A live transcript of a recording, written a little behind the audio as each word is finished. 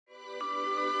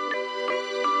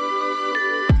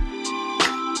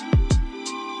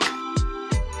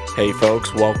Hey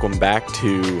folks, welcome back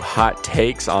to Hot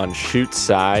Takes on Shoot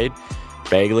Side.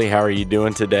 Bagley, how are you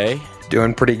doing today?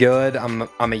 Doing pretty good. I'm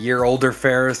a year older,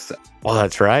 Ferris. Well,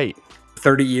 that's right.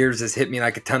 30 years has hit me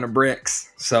like a ton of bricks.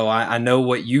 So I know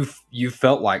what you've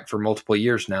felt like for multiple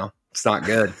years now. It's not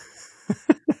good.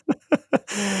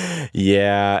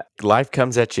 Yeah, life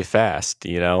comes at you fast,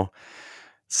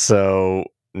 So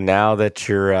now that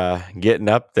you're getting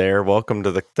up there, welcome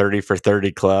to the 30 for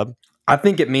 30 club. I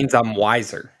think it means I'm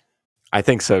wiser. I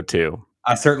think so too.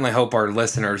 I certainly hope our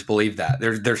listeners believe that.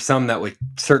 There's some that would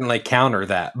certainly counter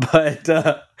that, but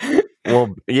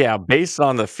Well, yeah, based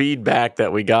on the feedback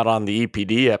that we got on the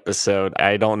EPD episode,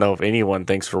 I don't know if anyone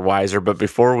thinks we're wiser. But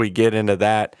before we get into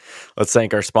that, let's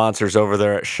thank our sponsors over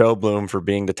there at Showbloom for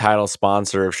being the title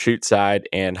sponsor of Shoot Side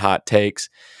and Hot Takes.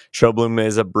 Showbloom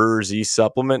is a brewer's yeast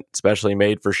supplement, specially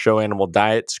made for show animal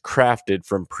diets, crafted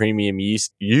from premium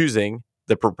yeast using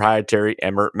the proprietary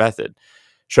Emmert method.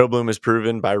 Showbloom is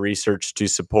proven by research to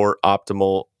support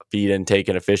optimal feed intake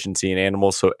and efficiency in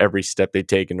animals, so every step they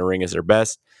take in the ring is their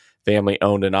best. Family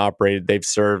owned and operated, they've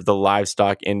served the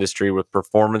livestock industry with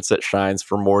performance that shines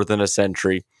for more than a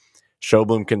century.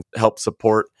 Showbloom can help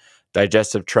support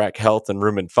digestive tract health and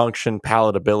rumen function,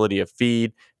 palatability of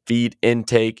feed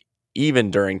intake,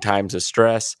 even during times of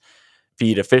stress,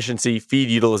 feed efficiency, feed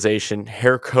utilization,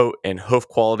 hair coat and hoof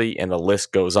quality, and the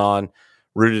list goes on.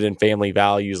 Rooted in family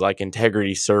values like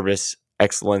integrity, service,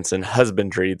 excellence, and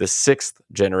husbandry, the sixth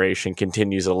generation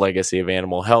continues a legacy of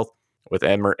animal health. With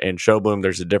Emmert and Showbloom,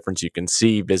 there's a difference you can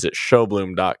see. Visit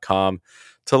showbloom.com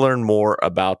to learn more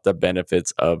about the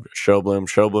benefits of Showbloom.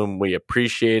 Showbloom, we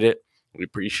appreciate it. We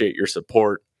appreciate your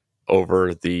support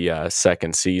over the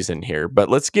second season here. But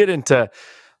let's get into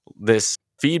this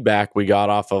feedback we got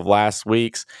off of last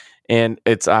week's. And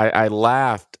I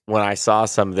laughed when I saw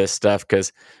some of this stuff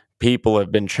because people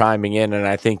have been chiming in, and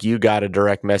I think you got a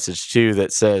direct message too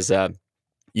that says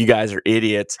you guys are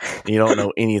idiots and you don't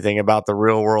know anything about the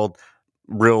real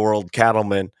world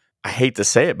cattlemen. I hate to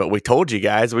say it, but we told you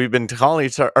guys. We've been calling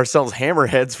ourselves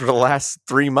hammerheads for the last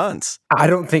 3 months. I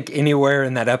don't think anywhere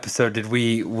in that episode did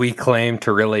we claim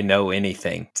to really know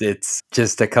anything. It's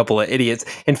just a couple of idiots.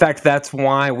 In fact, that's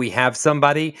why we have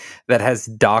somebody that has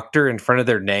doctor in front of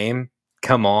their name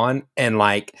come on and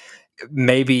like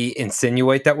maybe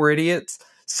insinuate that we're idiots.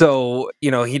 So,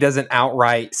 he doesn't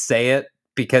outright say it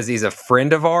because he's a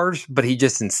friend of ours, but he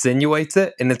just insinuates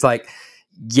it. And it's like,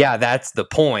 yeah, that's the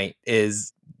point,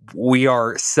 is we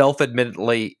are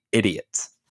self-admittedly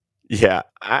idiots. Yeah,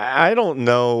 I don't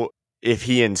know if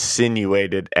he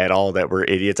insinuated at all that we're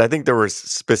idiots. I think there were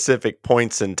specific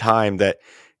points in time that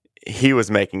he was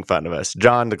making fun of us.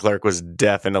 John DeClerc was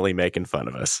definitely making fun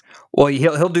of us. Well,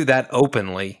 he'll do that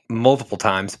openly multiple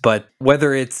times, but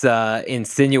whether it's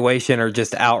insinuation or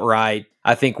just outright,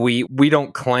 I think we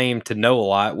don't claim to know a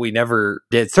lot. We never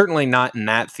did. Certainly not in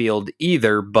that field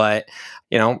either, but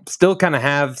still kind of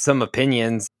have some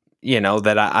opinions.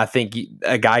 That I think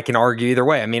a guy can argue either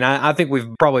way. I mean, I think we've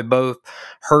probably both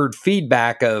heard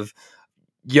feedback of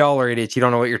y'all are idiots. You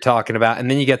don't know what you're talking about,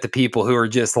 and then you get the people who are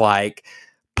just like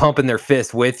pumping their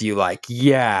fist with you, like,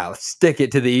 yeah, stick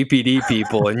it to the EPD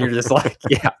people, and you're just like,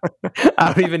 yeah.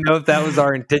 I don't even know if that was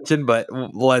our intention, but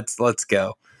let's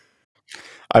go.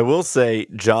 I will say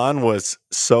John was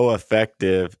so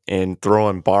effective in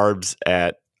throwing barbs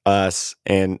at us,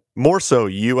 and more so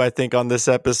you, I think, on this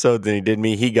episode than he did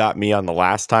me. He got me on the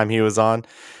last time he was on.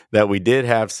 That we did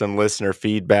have some listener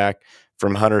feedback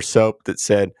from Hunter Soap that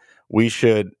said we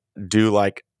should do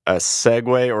like a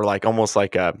segue or like almost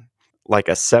like a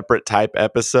separate type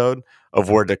episode of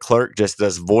where DeClerc just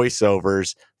does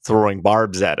voiceovers throwing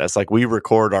barbs at us. Like we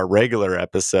record our regular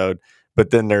episode,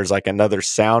 but then there's like another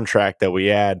soundtrack that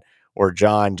we add where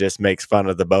John just makes fun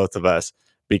of the both of us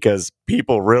because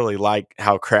people really like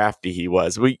how crafty he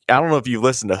was. I don't know if you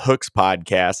listen to Hook's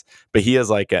podcast, but he has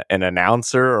like an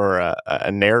announcer or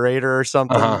a narrator or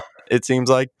something, it seems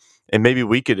like. And maybe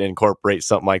we could incorporate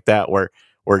something like that where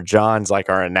John's like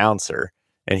our announcer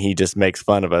and he just makes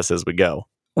fun of us as we go.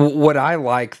 What I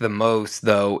like the most,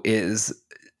 though, is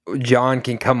John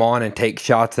can come on and take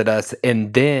shots at us,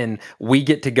 and then we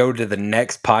get to go to the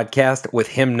next podcast with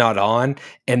him not on,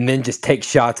 and then just take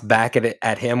shots back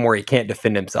at him where he can't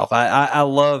defend himself. I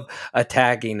love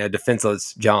attacking a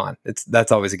defenseless John.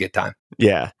 That's always a good time.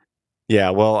 Yeah. Yeah,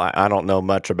 well, I don't know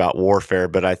much about warfare,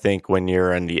 but I think when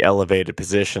you're in the elevated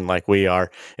position like we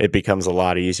are, it becomes a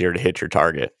lot easier to hit your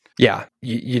target. Yeah,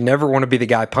 you never want to be the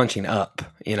guy punching up,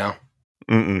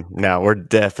 No, we're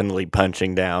definitely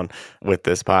punching down with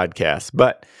this podcast.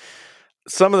 But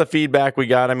some of the feedback we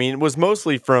got, I mean, was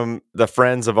mostly from the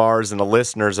friends of ours and the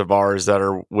listeners of ours that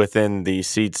are within the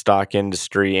seed stock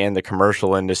industry and the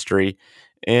commercial industry.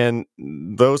 And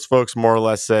those folks more or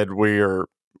less said we are,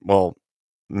 well,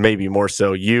 maybe more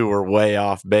so you were way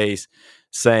off base,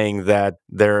 saying that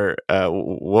they're,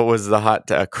 what was the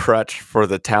a crutch for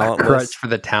the A crutch talentless. for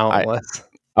the I, talentless.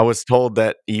 I was told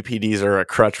that EPDs are a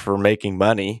crutch for making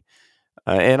money.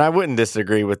 And I wouldn't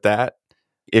disagree with that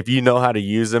if you know how to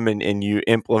use them and you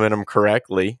implement them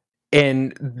correctly.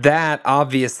 And that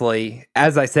obviously,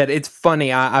 as I said, it's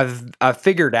funny. I've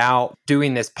figured out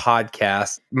doing this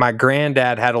podcast. My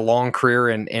granddad had a long career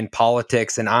in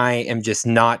politics, and I am just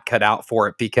not cut out for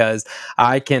it because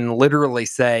I can literally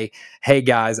say, "Hey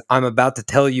guys, I'm about to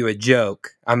tell you a joke.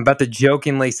 I'm about to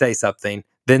jokingly say something."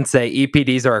 Then say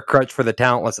EPDs are a crutch for the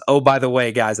talentless. Oh, by the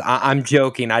way, guys, I'm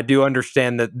joking. I do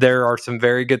understand that there are some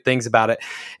very good things about it.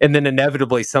 And then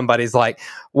inevitably somebody's like,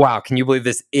 wow, can you believe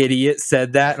this idiot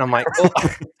said that? And I'm like, well,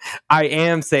 I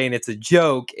am saying it's a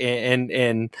joke.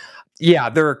 And yeah,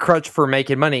 they're a crutch for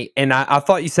making money. And I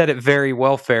thought you said it very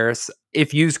well, Ferris,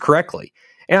 if used correctly.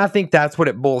 And I think that's what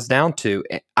it boils down to.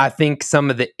 I think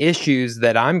some of the issues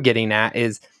that I'm getting at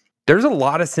is there's a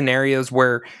lot of scenarios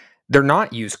where they're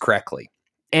not used correctly.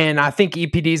 And I think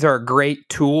EPDs are a great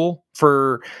tool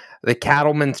for the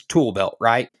cattleman's tool belt,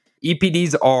 right?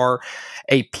 EPDs are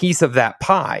a piece of that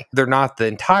pie. They're not the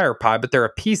entire pie, but they're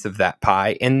a piece of that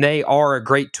pie, and they are a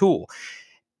great tool.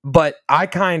 But I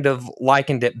kind of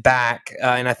likened it back,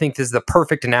 and I think this is the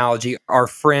perfect analogy. Our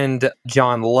friend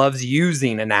John loves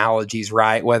using analogies,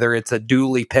 right? Whether it's a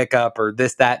dually pickup or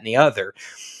this, that, and the other.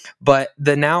 But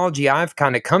the analogy I've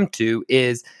kind of come to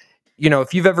is,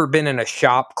 if you've ever been in a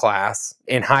shop class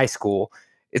in high school,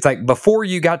 it's like before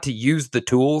you got to use the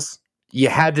tools, you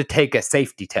had to take a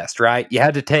safety test, right? You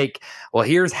had to take, well,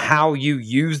 here's how you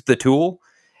use the tool.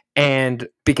 And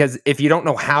because if you don't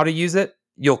know how to use it,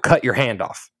 you'll cut your hand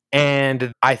off.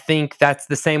 And I think that's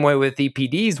the same way with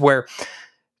EPDs, where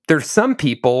there's some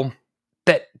people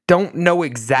that don't know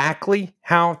exactly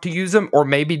how to use them, or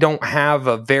maybe don't have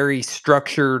a very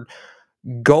structured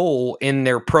goal in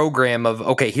their program of,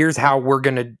 okay, here's how we're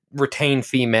going to retain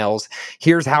females,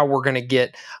 here's how we're going to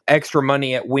get extra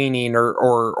money at weaning,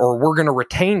 or we're going to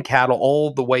retain cattle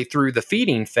all the way through the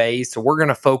feeding phase, so we're going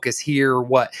to focus here.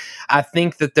 What I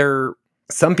think that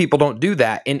some people don't do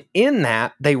that, and in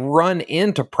that they run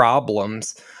into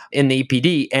problems in the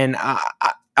EPD. And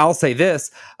I'll say this,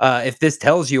 if this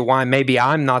tells you why maybe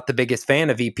I'm not the biggest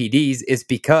fan of EPDs, is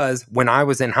because when I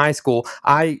was in high school,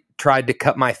 I tried to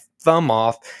cut my thumb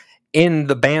off in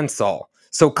the bandsaw.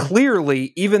 So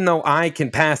clearly, even though I can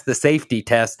pass the safety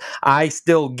test, I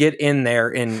still get in there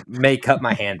and may cut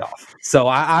my hand off. So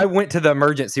I went to the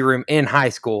emergency room in high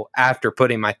school after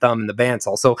putting my thumb in the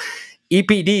bandsaw. So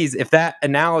EPDs, if that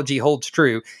analogy holds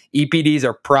true, EPDs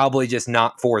are probably just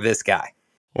not for this guy.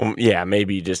 Well, yeah,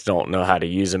 maybe you just don't know how to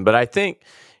use them. But I think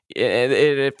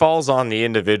it falls on the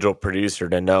individual producer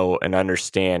to know and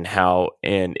understand how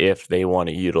and if they want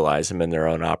to utilize them in their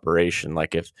own operation.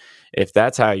 Like if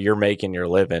that's how you're making your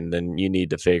living, then you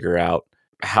need to figure out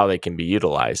how they can be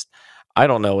utilized. I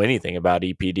don't know anything about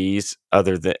EPDs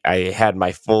other than I had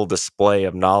my full display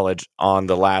of knowledge on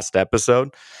the last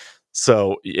episode.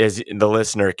 So as the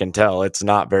listener can tell, it's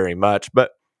not very much,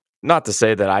 but not to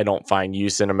say that I don't find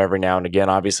use in them every now and again.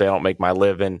 Obviously, I don't make my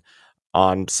living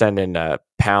on sending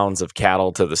pounds of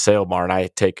cattle to the sale barn. I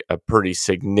take a pretty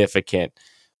significant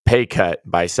pay cut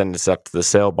by sending stuff to the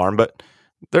sale barn, but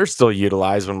they're still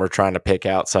utilized when we're trying to pick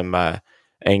out some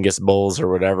Angus bulls or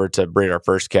whatever to breed our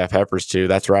first calf heifers to.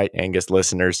 That's right, Angus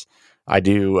listeners. I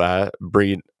do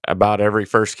breed about every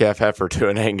first calf heifer to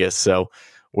an Angus, so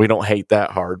we don't hate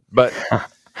that hard. But,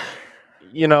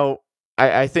 you know,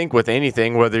 I think with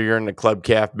anything, whether you're in the club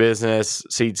calf business,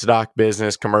 seed stock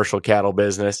business, commercial cattle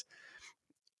business,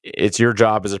 it's your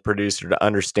job as a producer to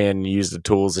understand and use the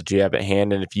tools that you have at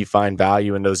hand. And if you find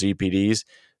value in those EPDs,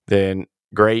 then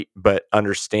great, but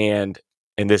understand,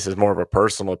 and this is more of a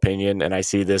personal opinion, and I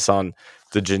see this on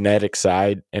the genetic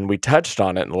side, and we touched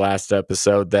on it in the last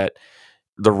episode, that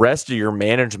the rest of your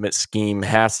management scheme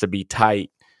has to be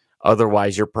tight.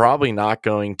 Otherwise, you're probably not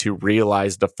going to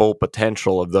realize the full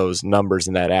potential of those numbers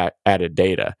and that added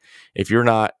data. If you're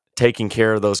not taking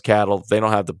care of those cattle, they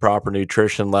don't have the proper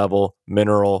nutrition level,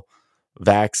 mineral,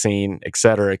 vaccine, et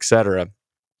cetera, et cetera.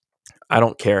 I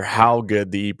don't care how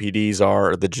good the EPDs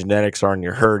are or the genetics are in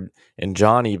your herd, and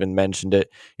John even mentioned it,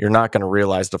 you're not going to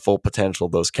realize the full potential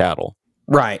of those cattle.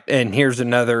 Right. And here's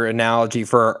another analogy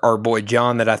for our boy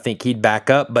John that I think he'd back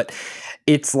up. But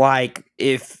it's like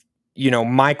if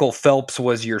Michael Phelps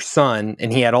was your son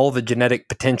and he had all the genetic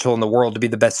potential in the world to be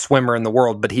the best swimmer in the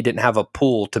world, but he didn't have a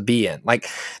pool to be in. Like,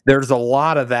 there's a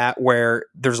lot of that where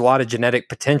there's a lot of genetic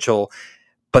potential,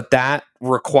 but that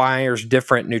requires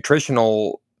different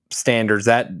nutritional standards.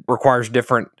 That requires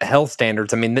different health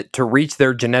standards. I mean, to reach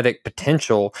their genetic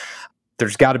potential,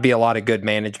 there's got to be a lot of good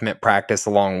management practice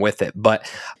along with it. But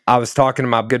I was talking to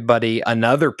my good buddy,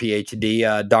 another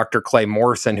PhD, Dr. Clay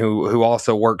Morrison, who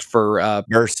also works for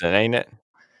Gerson, ain't it?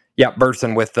 yeah,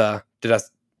 Burson with did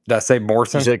I say You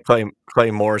Morrison? said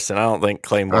Clay Morrison. I don't think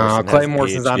Clay Morrison Clay has a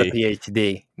Morrison's not a PhD.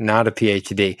 PhD, not a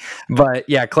PhD. But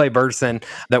yeah, Clay Burson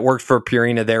that works for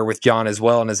Purina there with John as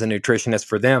well and is a nutritionist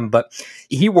for them. But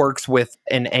he works with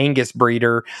an Angus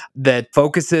breeder that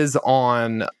focuses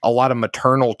on a lot of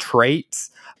maternal traits,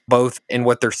 both in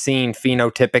what they're seeing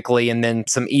phenotypically and then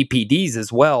some EPDs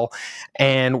as well.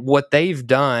 And what they've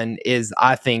done is,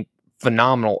 I think,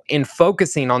 phenomenal in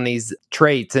focusing on these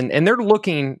traits, and they're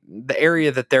looking, the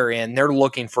area that they're in, they're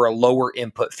looking for a lower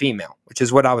input female, which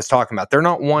is what I was talking about. They're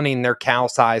not wanting their cow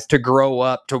size to grow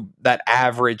up to that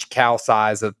average cow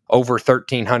size of over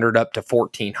 1,300 up to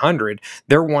 1,400.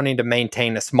 They're wanting to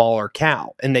maintain a smaller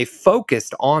cow, and they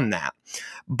focused on that.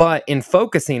 But in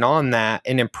focusing on that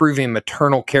and improving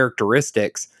maternal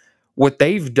characteristics, what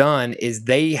they've done is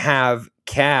they have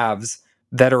calves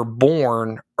that are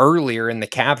born earlier in the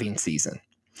calving season.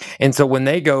 And so when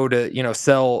they go to,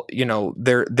 sell,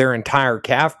 their entire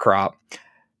calf crop,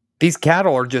 these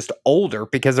cattle are just older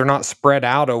because they're not spread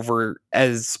out over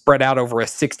a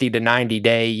 60 to 90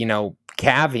 day,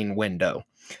 calving window.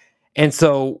 And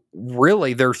so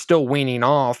really they're still weaning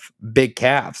off big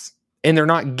calves and they're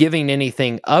not giving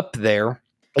anything up there,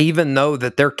 even though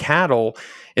that their cattle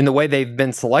in the way they've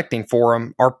been selecting for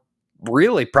them are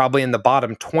really probably in the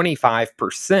bottom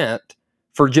 25%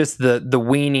 for just the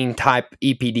weaning type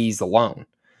EPDs alone.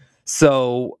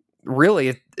 So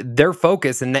really their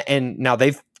focus, and now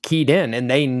they've keyed in and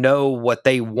they know what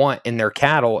they want in their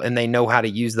cattle and they know how to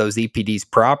use those EPDs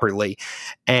properly.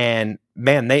 And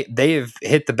man, they have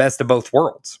hit the best of both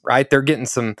worlds, right? They're getting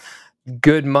some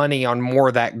good money on more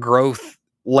of that growth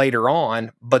later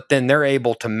on, but then they're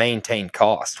able to maintain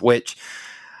cost, which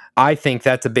I think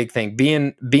that's a big thing.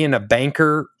 Being a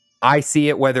banker, I see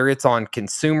it whether it's on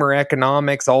consumer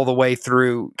economics all the way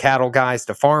through cattle guys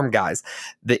to farm guys.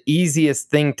 The easiest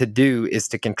thing to do is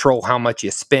to control how much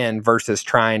you spend versus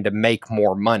trying to make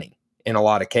more money in a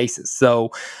lot of cases.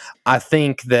 So I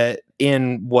think that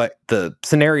in what the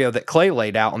scenario that Clay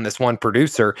laid out on this one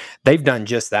producer, they've done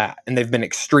just that and they've been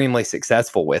extremely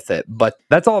successful with it. But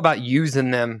that's all about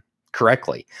using them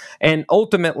correctly. And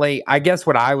ultimately, I guess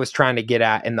what I was trying to get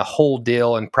at in the whole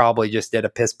deal, and probably just did a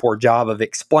piss poor job of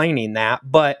explaining that,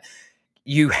 but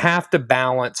you have to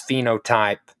balance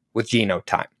phenotype with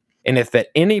genotype. And if at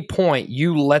any point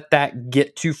you let that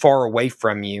get too far away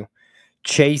from you,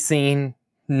 chasing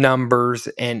numbers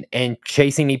and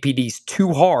chasing EPDs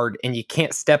too hard, and you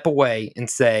can't step away and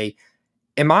say,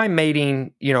 am I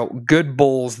mating, good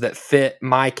bulls that fit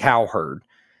my cow herd?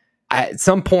 At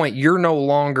some point, you're no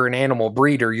longer an animal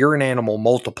breeder, you're an animal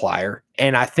multiplier.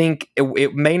 And I think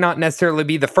it may not necessarily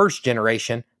be the first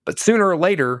generation, but sooner or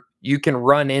later, you can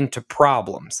run into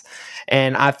problems.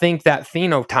 And I think that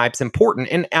phenotype's important.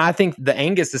 And I think the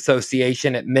Angus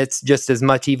Association admits just as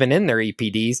much even in their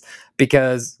EPDs,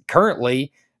 because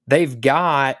currently they've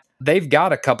got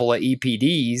a couple of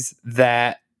EPDs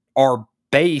that are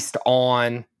based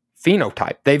on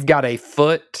phenotype. They've got a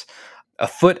foot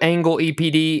angle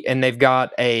EPD, and they've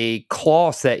got a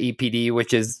claw set EPD,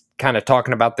 which is kind of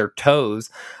talking about their toes.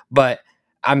 But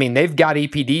I mean, they've got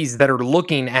EPDs that are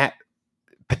looking at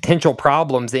potential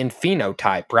problems in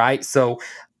phenotype, right? So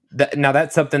now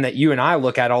that's something that you and I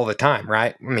look at all the time,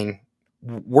 right? I mean,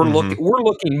 we're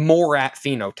looking more at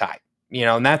phenotype,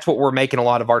 and that's what we're making a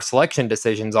lot of our selection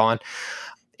decisions on,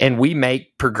 and we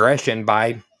make progression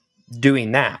by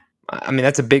doing that. I mean,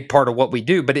 that's a big part of what we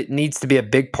do, but it needs to be a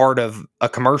big part of a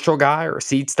commercial guy or a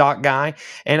seed stock guy.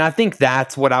 And I think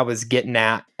that's what I was getting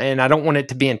at. And I don't want it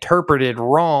to be interpreted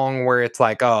wrong where it's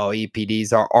like, oh,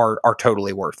 EPDs are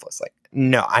totally worthless. Like,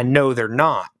 no, I know they're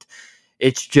not.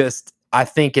 It's just, I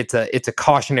think it's a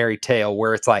cautionary tale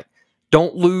where it's like,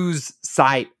 don't lose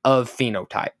sight of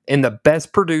phenotype. And the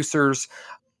best producers,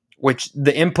 which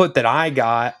the input that I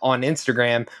got on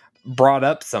Instagram brought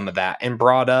up some of that and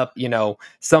brought up,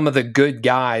 some of the good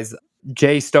guys.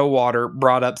 Jay Stowater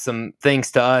brought up some things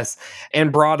to us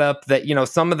and brought up that,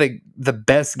 some of the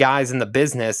best guys in the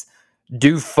business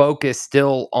do focus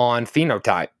still on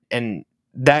phenotype. And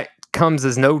that comes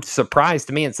as no surprise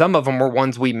to me. And some of them were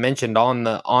ones we mentioned on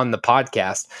the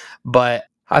podcast. But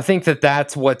I think that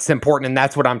that's what's important, and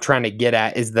that's what I'm trying to get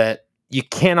at is that you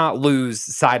cannot lose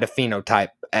sight of phenotype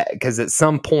because at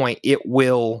some point it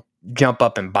will jump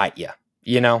up and bite you,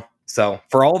 you know? So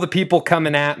for all the people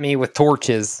coming at me with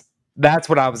torches, that's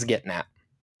what I was getting at.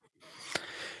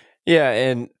 Yeah,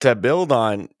 and to build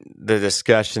on the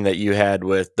discussion that you had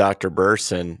with Dr.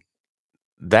 Burson,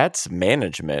 that's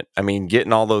management. I mean,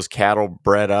 getting all those cattle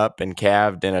bred up and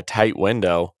calved in a tight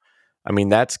window. I mean,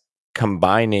 that's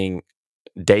combining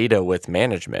data with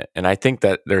management. And I think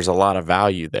that there's a lot of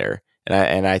value there.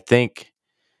 And I think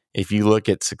if you look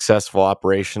at successful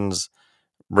operations,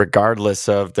 regardless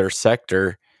of their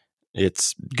sector,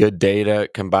 it's good data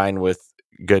combined with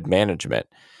good management.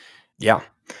 Yeah.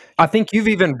 I think you've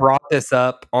even brought this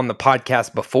up on the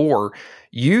podcast before.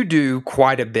 You do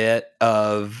quite a bit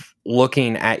of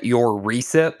looking at your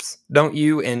recips, don't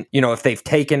you? And if they've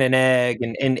taken an egg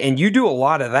and you do a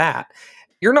lot of that.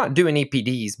 You're not doing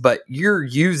EPDs, but you're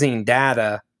using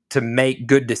data to make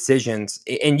good decisions.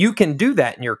 And you can do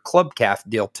that in your club calf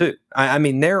deal too. I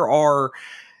mean, there are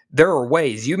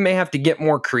ways you may have to get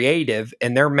more creative,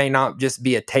 and there may not just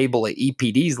be a table of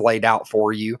EPDs laid out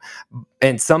for you,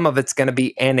 and some of it's going to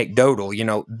be anecdotal.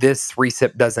 This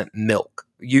recip doesn't milk.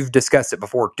 You've discussed it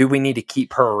before. Do we need to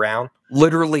keep her around?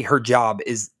 Literally, her job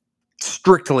is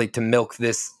strictly to milk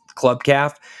this club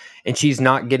calf, and she's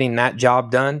not getting that job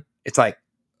done. It's like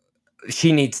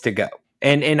she needs to go.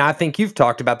 And I think you've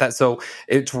talked about that. So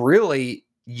it's really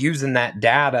using that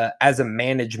data as a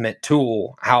management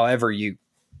tool, however you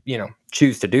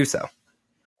choose to do so.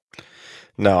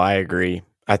 No, I agree.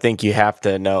 I think you have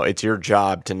to know it's your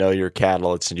job to know your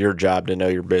cattle. It's your job to know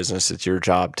your business. It's your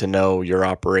job to know your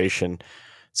operation.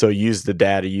 So use the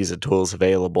data, use the tools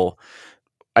available.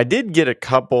 I did get a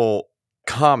couple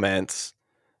comments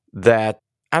that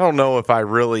I don't know if I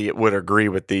really would agree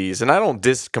with these, and I don't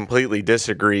completely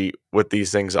disagree with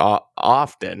these things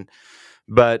often,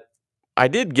 but I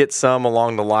did get some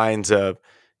along the lines of,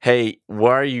 "Hey,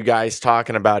 why are you guys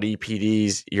talking about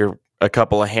EPDs? You're a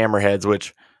couple of hammerheads,"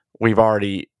 which we've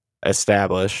already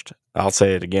established. I'll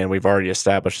say it again, we've already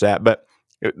established that, but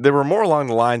they were more along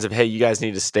the lines of, "Hey, you guys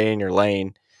need to stay in your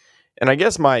lane." And I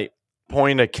guess my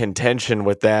point of contention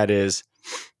with that is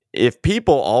if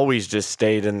people always just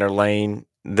stayed in their lane,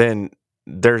 then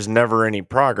there's never any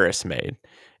progress made.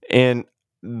 And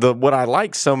what I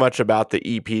like so much about the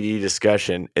EPD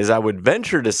discussion is I would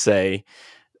venture to say,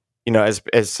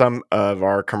 as some of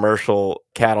our commercial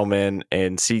cattlemen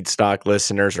and seed stock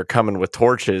listeners are coming with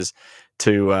torches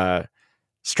to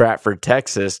Stratford,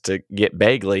 Texas to get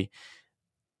Bagley,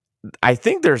 I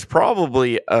think there's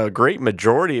probably a great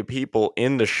majority of people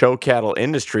in the show cattle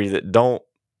industry that don't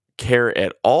care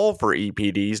at all for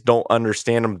EPDs, don't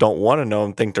understand them, don't want to know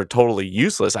them, think they're totally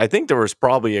useless. I think there was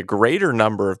probably a greater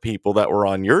number of people that were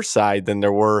on your side than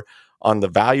there were on the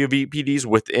value of EPDs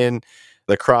within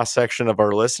the cross section of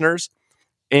our listeners.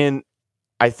 And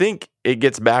I think it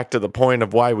gets back to the point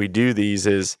of why we do these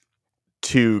is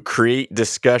to create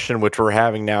discussion, which we're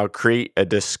having now, create a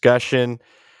discussion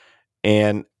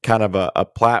and kind of a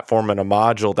platform and a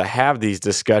module to have these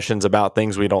discussions about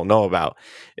things we don't know about.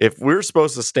 If we're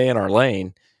supposed to stay in our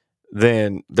lane,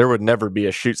 then there would never be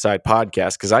a Shoot Side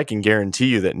podcast because I can guarantee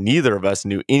you that neither of us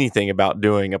knew anything about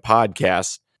doing a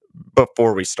podcast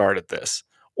before we started this.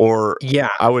 Or Yeah.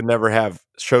 I would never have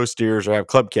show steers or have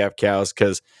club calf cows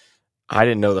because I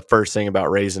didn't know the first thing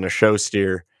about raising a show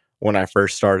steer when I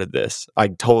first started this. I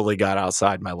totally got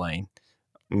outside my lane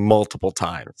multiple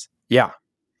times. Yeah.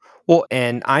 Well,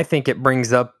 and I think it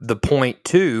brings up the point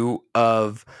too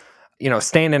of,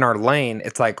 staying in our lane.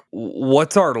 It's like,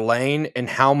 what's our lane and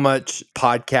how much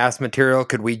podcast material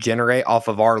could we generate off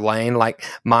of our lane? Like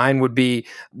mine would be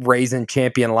raising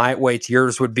champion lightweights.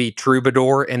 Yours would be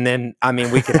troubadour. And then, I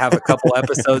mean, we could have a couple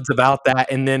episodes about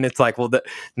that. And then it's like, well,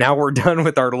 now we're done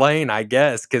with our lane, I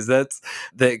guess, because that's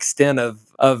the extent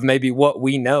of maybe what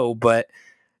we know. But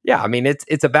yeah, I mean,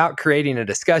 it's about creating a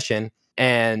discussion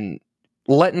and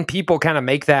letting people kind of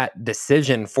make that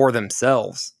decision for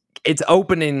themselves. It's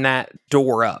opening that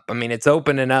door up. I mean, it's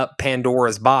opening up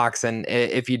Pandora's box. And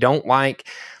if you don't like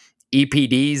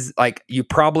EPDs, like you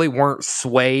probably weren't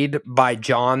swayed by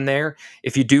John there.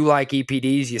 If you do like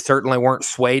EPDs, you certainly weren't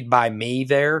swayed by me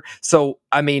there. So,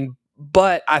 I mean,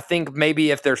 but I think maybe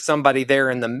if there's somebody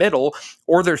there in the middle,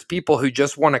 or there's people who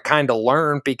just want to kind of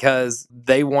learn because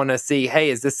they want to see, hey,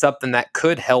 is this something that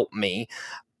could help me?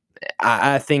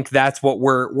 I think that's what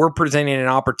we're presenting an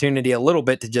opportunity a little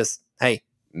bit to just, hey,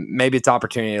 maybe it's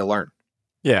opportunity to learn.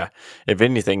 Yeah. If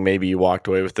anything, maybe you walked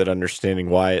away with it understanding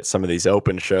why at some of these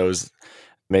open shows,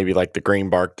 maybe like the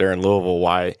Greenbark there in Louisville,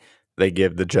 why they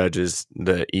give the judges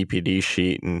the EPD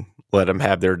sheet and let them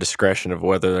have their discretion of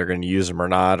whether they're going to use them or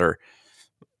not, or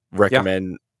Yeah.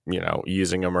 recommend,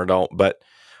 using them or don't. But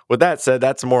with that said,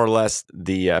 that's more or less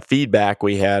the feedback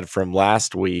we had from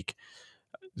last week.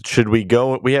 Should we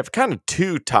go? We have kind of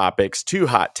two topics, two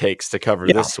hot takes to cover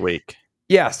Yeah. this week.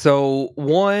 Yeah, so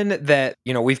one that,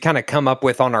 we've kind of come up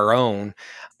with on our own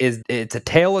is it's a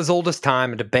tale as old as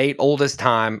time, a debate old as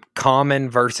time, common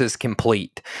versus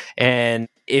complete. And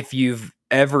if you've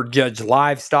ever judged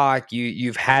livestock,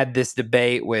 you've had this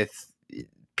debate with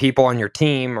people on your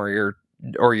team or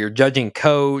your judging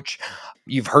coach.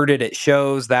 You've heard it at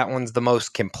shows, that one's the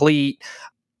most complete.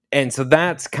 And so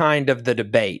that's kind of the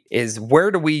debate is where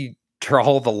do we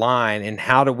draw the line and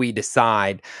how do we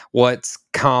decide what's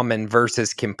common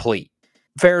versus complete?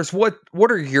 Ferris, what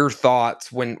are your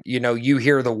thoughts when you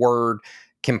hear the word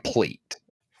complete?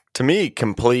 To me,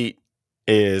 complete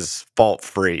is fault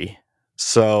free.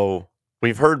 So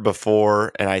we've heard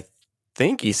before, and I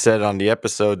think he said on the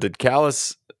episode, did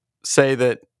Callis say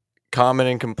that common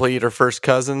and complete are first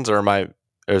cousins, or or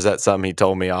is that something he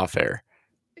told me off air?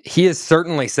 He has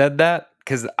certainly said that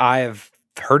because I have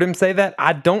heard him say that.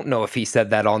 I don't know if he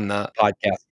said that on the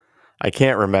podcast. I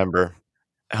can't remember.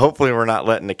 Hopefully, we're not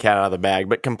letting the cat out of the bag,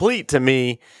 but complete to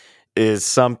me is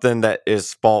something that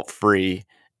is fault free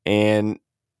and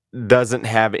doesn't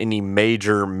have any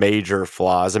major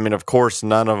flaws. I mean, of course,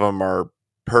 none of them are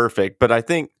perfect, but I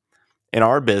think in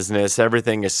our business,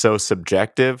 everything is so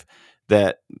subjective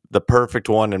that the perfect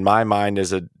one in my mind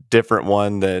is a different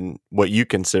one than what you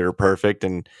consider perfect,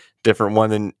 and different one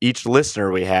than each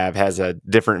listener we have has a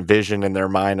different vision in their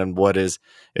mind on what is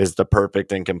the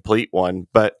perfect and complete one.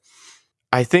 But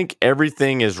I think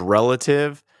everything is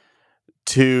relative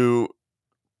to,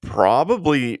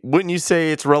 probably, wouldn't you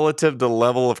say it's relative to the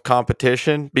level of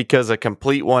competition? Because a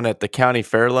complete one at the county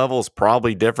fair level is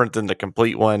probably different than the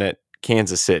complete one at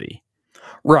Kansas City.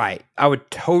 Right. I would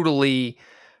totally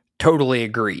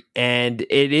agree. And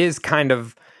it is kind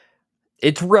of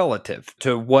it's relative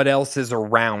to what else is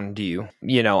around you.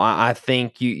 I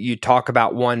think you talk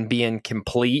about one being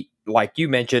complete, like you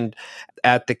mentioned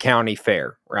at the county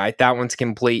fair, right? That one's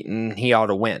complete and he ought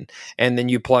to win. And then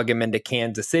you plug him into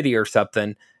Kansas City or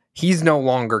something, he's no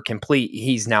longer complete.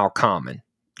 He's now common.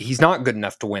 He's not good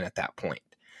enough to win at that point.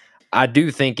 I do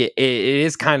think it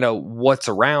is kind of what's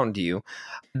around you.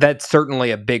 That's certainly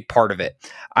a big part of it.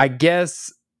 I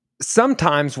guess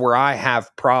sometimes where I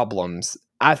have problems,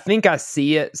 I think I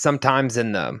see it sometimes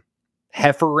in the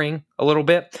heifering a little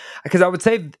bit because I would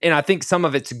say, and I think some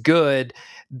of it's good,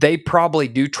 they probably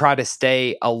do try to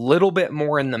stay a little bit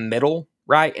more in the middle,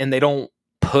 right? And they don't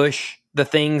push the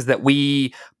things that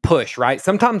we push, right?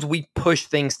 Sometimes we push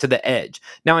things to the edge.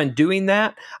 Now, in doing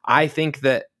that, I think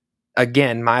that,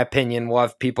 again, my opinion, we'll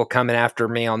have people coming after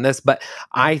me on this, but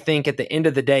I think at the end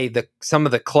of the day, some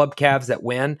of the club calves that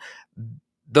win,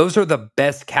 those are the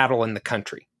best cattle in the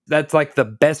country. That's like the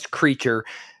best creature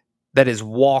that is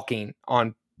walking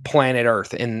on planet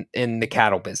Earth in the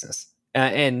cattle business.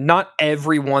 And not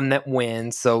everyone that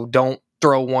wins, so don't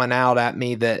throw one out at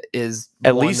me that is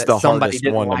At one least that the somebody hardest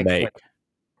didn't one to like winning. make.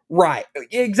 Right.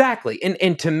 Exactly.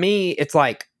 And to me, it's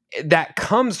like that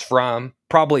comes from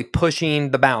probably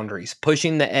pushing the boundaries,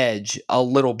 pushing the edge a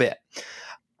little bit.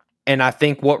 And I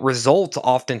think what results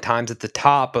oftentimes at the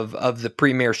top of the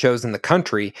premier shows in the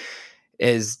country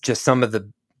is just some of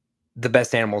the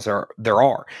best animals there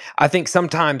are. I think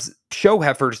sometimes show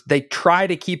heifers, they try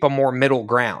to keep a more middle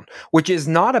ground, which is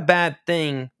not a bad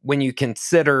thing when you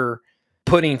consider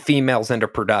putting females into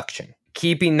production.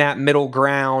 Keeping that middle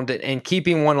ground and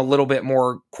keeping one a little bit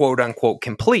more quote unquote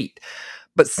complete.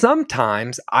 But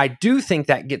sometimes I do think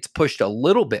that gets pushed a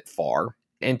little bit far.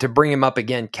 And to bring him up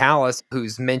again, Callis,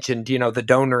 who's mentioned, the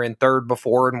donor in third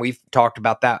before, and we've talked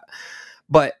about that.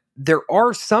 But there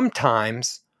are some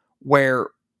times where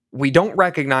we don't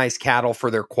recognize cattle for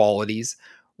their qualities.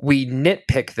 We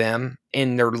nitpick them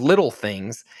in their little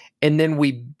things. And then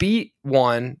we beat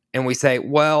one and we say,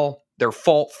 well, they're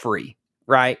fault free,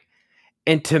 right?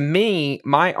 And to me,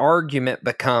 my argument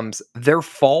becomes their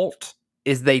fault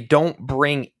is they don't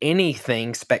bring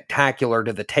anything spectacular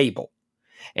to the table.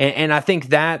 And I think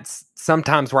that's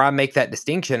sometimes where I make that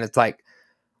distinction. It's like,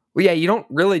 well, yeah, you don't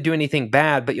really do anything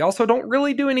bad, but you also don't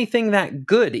really do anything that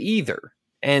good either.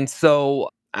 And so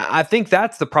I think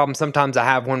that's the problem sometimes I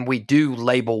have when we do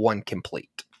label one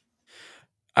complete.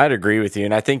 I'd agree with you.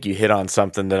 And I think you hit on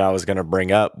something that I was going to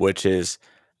bring up, which is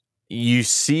you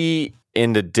see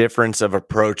in the difference of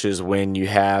approaches when you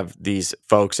have these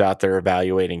folks out there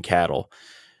evaluating cattle.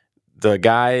 The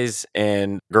guys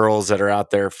and girls that are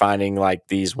out there finding like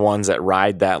these ones that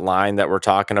ride that line that we're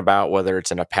talking about, whether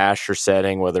it's in a pasture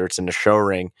setting, whether it's in the show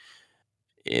ring,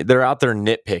 they're out there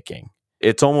nitpicking.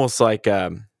 It's almost like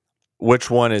which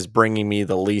one is bringing me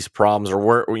the least problems, or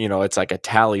where, it's like a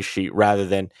tally sheet rather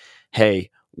than, hey,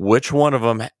 which one of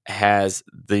them has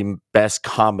the best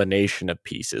combination of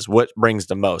pieces? What brings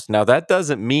the most? Now, that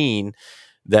doesn't mean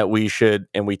that we should,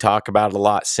 and we talk about it a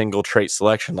lot, single trait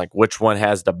selection, like which one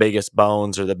has the biggest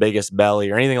bones or the biggest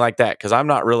belly or anything like that, because I'm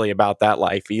not really about that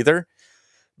life either.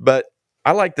 But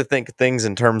I like to think of things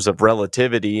in terms of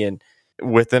relativity. And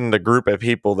within the group of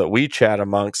people that we chat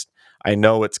amongst, I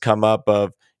know it's come up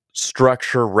of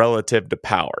structure relative to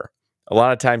power. A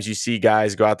lot of times you see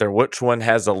guys go out there, which one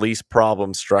has the least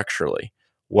problem structurally?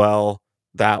 Well,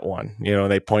 that one,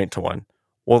 they point to one.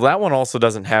 Well, that one also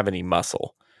doesn't have any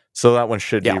muscle. So that one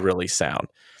should be Yeah. really sound.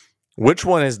 Which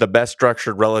one is the best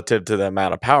structured relative to the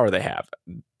amount of power they have?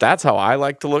 That's how I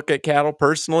like to look at cattle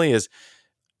personally, is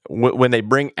when they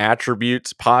bring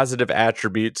attributes, positive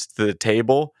attributes to the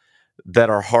table that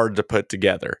are hard to put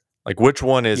together. Like which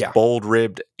one is Yeah. bold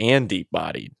ribbed and deep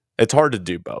bodied? It's hard to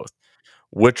do both.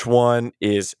 Which one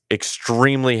is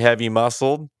extremely heavy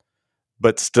muscled,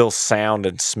 but still sound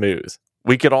and smooth?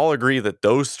 We could all agree that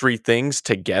those three things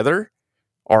together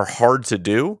are hard to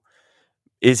do.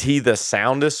 Is he the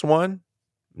soundest one?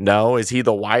 No. Is he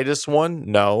the widest one?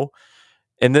 No.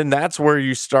 And then that's where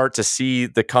you start to see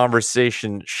the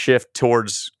conversation shift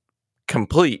towards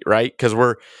complete, right? Because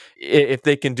if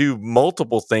they can do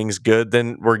multiple things good,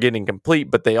 then we're getting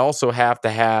complete. But they also have to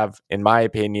have, in my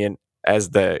opinion,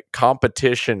 as the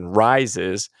competition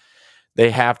rises, they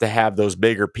have to have those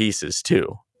bigger pieces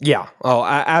too. Yeah. Oh,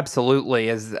 absolutely.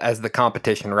 As the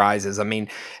competition rises, I mean,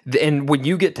 and when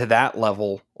you get to that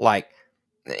level, like,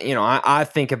 I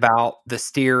think about the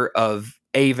steer of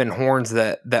Avon Horns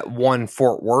that won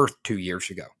Fort Worth 2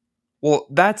 years ago. Well,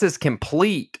 that's as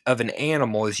complete of an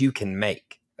animal as you can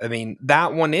make. I mean,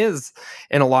 that one is,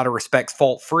 in a lot of respects,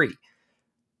 fault free.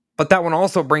 But that one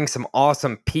also brings some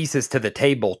awesome pieces to the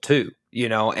table too,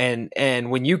 and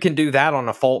when you can do that on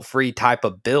a fault-free type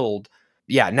of build,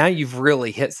 yeah, now you've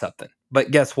really hit something.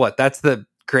 But guess what? That's the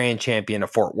grand champion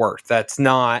of Fort Worth. That's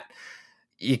not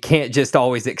You can't just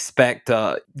always expect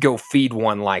to go feed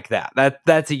one like that.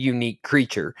 That's a unique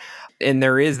creature. And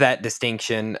there is that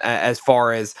distinction as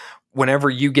far as whenever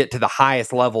you get to the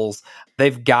highest levels,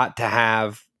 they've got to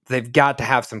have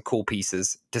some cool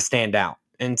pieces to stand out.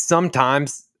 And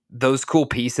sometimes those cool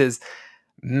pieces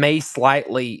may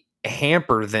slightly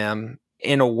hamper them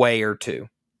in a way or two.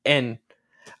 And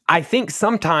I think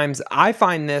sometimes I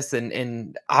find this,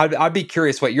 and I'd be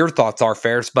curious what your thoughts are,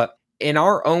 Ferris, but in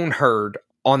our own herd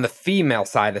on the female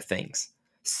side of things,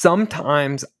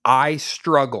 sometimes I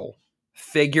struggle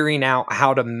figuring out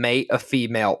how to mate a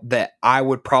female that I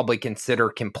would probably consider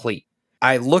complete.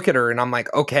 I look at her and I'm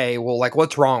like, okay, well, like,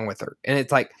 what's wrong with her? And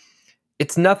it's like,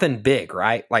 it's nothing big,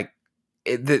 right? Like,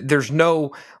 there's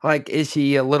no, like, is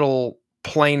she a little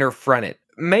plainer fronted?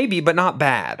 Maybe, but not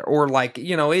bad. Or like,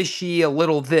 is she a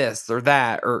little this or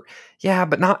that? Or yeah,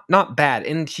 but not bad.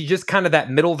 And she's just kind of that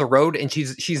middle of the road, and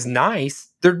she's nice.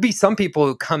 There'd be some people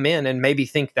who come in and maybe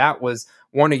think that was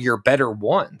one of your better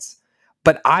ones.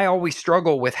 But I always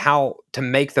struggle with how to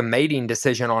make the mating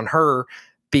decision on her,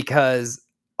 because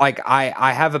like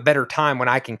I have a better time when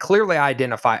I can clearly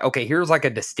identify, okay, here's like a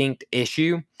distinct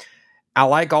issue. I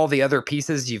like all the other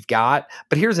pieces you've got,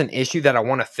 but here's an issue that I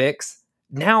want to fix.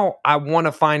 Now I want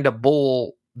to find a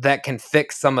bull that can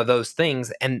fix some of those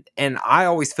things, and I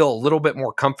always feel a little bit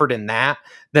more comfort in that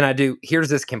than I do, here's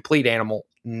this complete animal.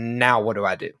 Now what do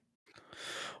I do?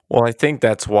 Well, I think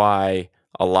that's why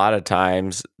a lot of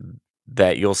times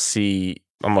that you'll see,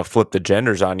 I'm gonna flip the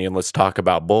genders on you and let's talk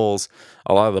about bulls.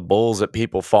 A lot of the bulls that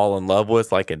people fall in love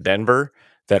with, like in Denver,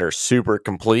 that are super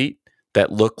complete,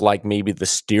 that look like maybe the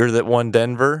steer that won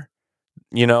Denver,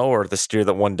 or the steer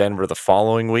that won Denver the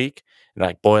following week. And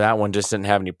like, boy, that one just didn't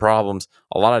have any problems.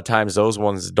 A lot of times those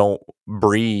ones don't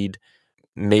breed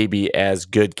maybe as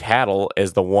good cattle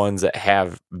as the ones that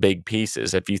have big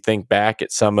pieces. If you think back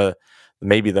at some of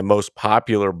maybe the most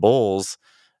popular bulls,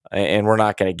 and we're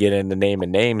not going to get into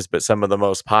naming names, but some of the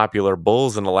most popular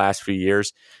bulls in the last few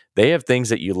years, they have things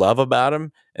that you love about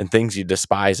them and things you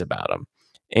despise about them.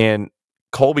 And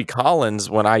Colby Collins,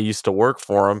 when I used to work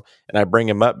for him, and I bring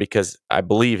him up because I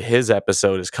believe his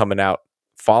episode is coming out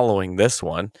following this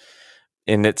one,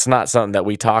 and it's not something that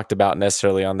we talked about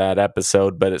necessarily on that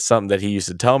episode, but it's something that he used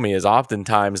to tell me is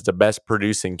oftentimes the best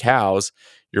producing cows,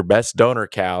 your best donor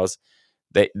cows,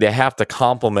 they have to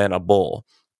complement a bull.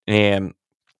 And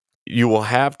you will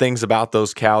have things about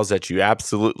those cows that you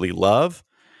absolutely love,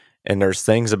 and there's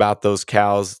things about those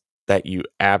cows that you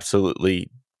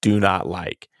absolutely do not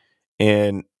like.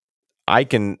 And I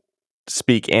can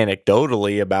speak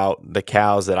anecdotally about the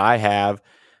cows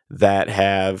that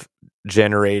have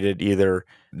generated either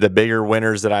the bigger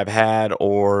winners that I've had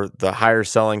or the higher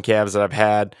selling calves that I've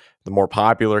had, the more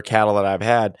popular cattle that I've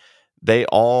had, they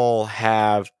all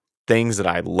have things that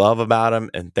I love about them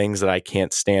and things that I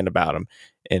can't stand about them.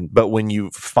 But when you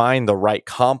find the right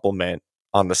complement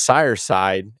on the sire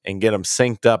side and get them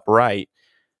synced up right,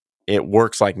 it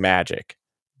works like magic.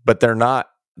 But they're not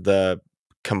the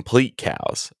complete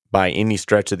cows by any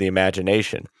stretch of the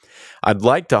imagination. I'd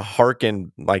like to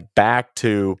hearken back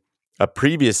to a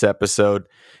previous episode,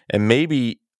 and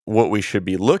maybe what we should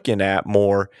be looking at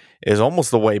more is almost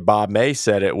the way Bob May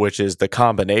said it, which is the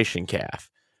combination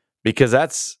calf, because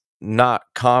that's not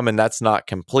common, that's not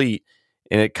complete.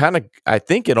 And it kind of, I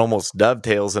think it almost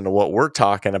dovetails into what we're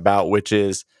talking about, which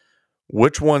is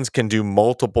which ones can do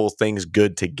multiple things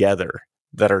good together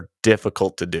that are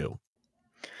difficult to do.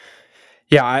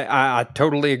 Yeah, I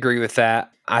totally agree with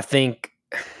that. I think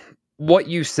what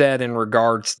you said in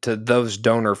regards to those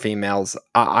donor females,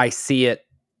 I see it.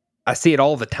 I see it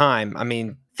all the time. I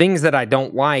mean, things that I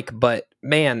don't like, but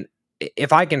man,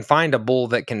 if I can find a bull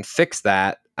that can fix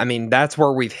that, I mean, that's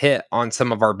where we've hit on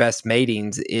some of our best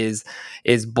matings is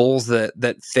bulls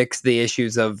that fix the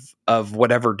issues of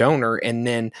whatever donor, and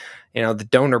then the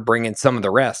donor bringing some of the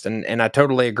rest. And I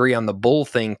totally agree on the bull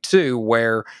thing too,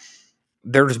 where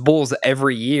there's bulls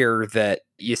every year that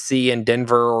you see in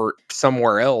Denver or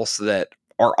somewhere else that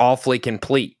are awfully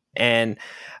complete. And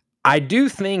I do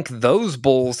think those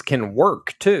bulls can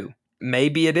work too.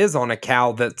 Maybe it is on a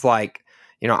cow that's like,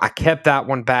 I kept that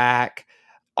one back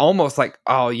almost like,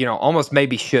 oh, almost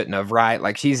maybe shouldn't have, right?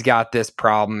 Like she's got this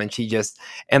problem and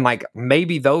and like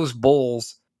maybe those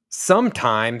bulls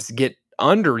sometimes get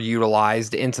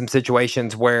underutilized in some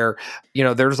situations where,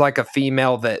 there's like a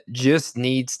female that just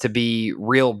needs to be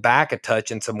reeled back a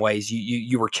touch in some ways.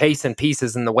 You were chasing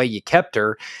pieces in the way you kept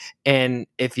her. And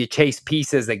if you chase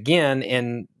pieces again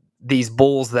in these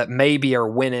bulls that maybe are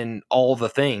winning all the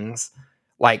things,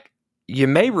 like you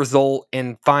may result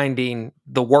in finding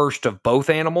the worst of both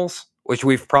animals, which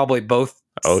we've probably both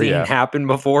Oh, seen yeah. happen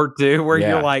before too, where you're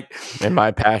Yeah. like, In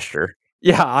my pasture.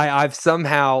 yeah, I've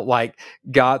somehow like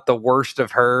got the worst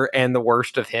of her and the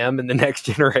worst of him in the next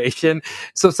generation.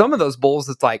 So some of those bulls,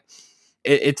 it's like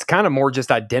it's kind of more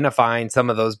just identifying some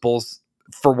of those bulls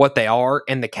for what they are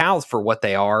and the cows for what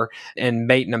they are and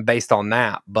mating them based on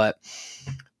that. But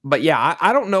yeah,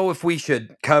 I don't know if we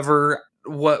should cover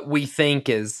what we think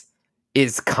is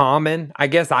common. I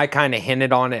guess I kind of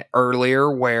hinted on it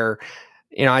earlier where,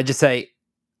 I just say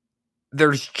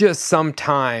there's just some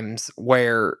times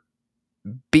where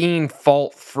being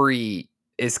fault free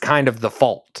is kind of the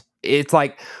fault. It's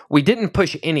like we didn't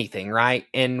push anything, right?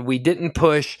 And we didn't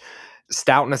push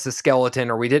stoutness of skeleton,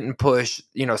 or we didn't push,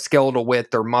 skeletal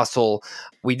width or muscle.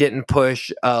 We didn't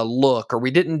push look, or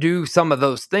we didn't do some of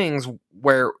those things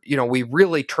where, we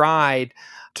really tried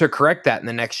to correct that in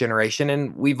the next generation.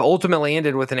 And we've ultimately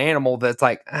ended with an animal that's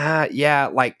like, yeah,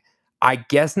 like I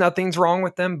guess nothing's wrong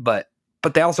with them, but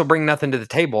they also bring nothing to the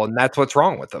table, and that's what's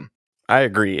wrong with them. I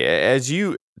agree.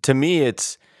 To me,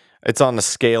 it's on the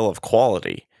scale of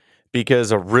quality,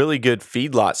 because a really good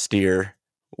feedlot steer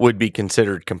would be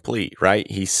considered complete, right?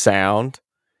 He's sound.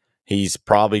 He's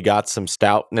probably got some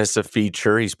stoutness of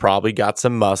feature. He's probably got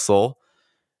some muscle.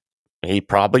 He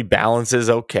probably balances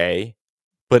okay,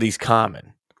 but he's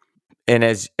common. And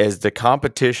as the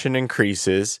competition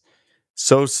increases,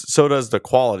 so does the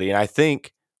quality. And I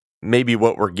think maybe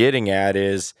what we're getting at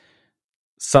is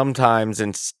sometimes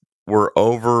when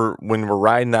we're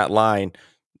riding that line,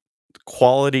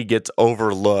 quality gets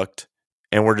overlooked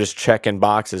and we're just checking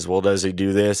boxes. Well, does he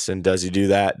do this and does he do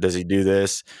that? Does he do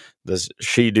this? Does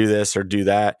she do this or do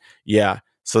that? Yeah.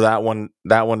 So that one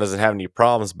doesn't have any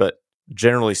problems, but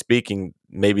generally speaking,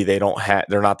 maybe they're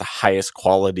not the highest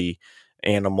quality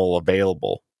animal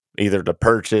available, either to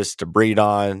purchase, to breed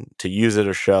on, to use at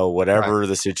a show, Right. whatever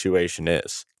the situation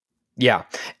is. Yeah.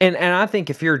 And I think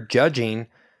if you're judging,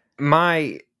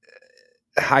 my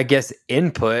I guess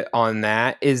input on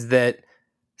that is that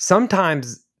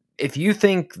sometimes if you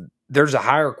think there's a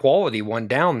higher quality one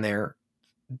down there,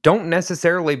 don't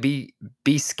necessarily be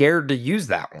scared to use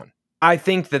that one. I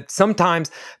think that sometimes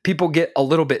people get a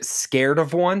little bit scared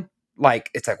of one.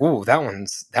 Like it's like, "Ooh, that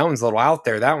one's a little out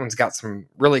there. That one's got some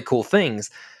really cool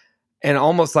things." And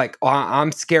almost like, "Oh,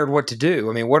 I'm scared what to do.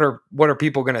 I mean, what are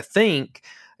people going to think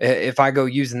if I go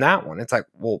using that one?" It's like,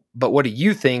 well, but what do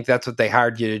you think? That's what they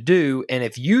hired you to do. And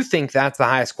if you think that's the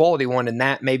highest quality one, and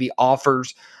that maybe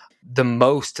offers the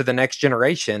most to the next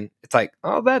generation, it's like,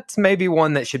 oh, that's maybe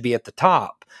one that should be at the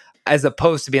top. as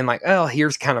opposed to being like, oh,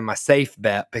 here's kind of my safe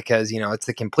bet because, it's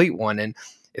the complete one. And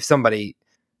if somebody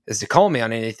is to call me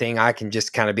on anything, I can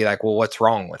just kind of be like, well, what's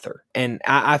wrong with her? And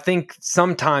I think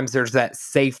sometimes there's that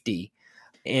safety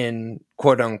in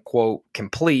quote unquote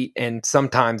complete, and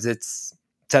sometimes it's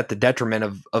at the detriment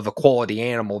of a quality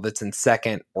animal that's in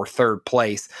second or third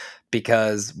place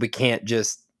because we can't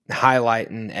just highlight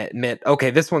and admit,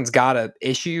 okay, this one's got a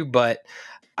issue, but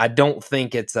I don't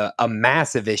think it's a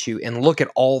massive issue. And look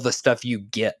at all the stuff you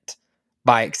get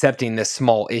by accepting this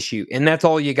small issue. And that's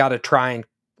all you got to try and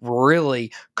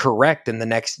really correct in the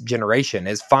next generation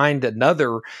is find a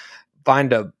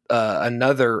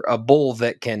bull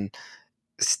that can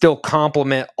still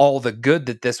complement all the good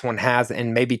that this one has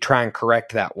and maybe try and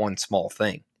correct that one small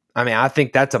thing. I mean, I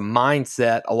think that's a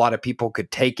mindset a lot of people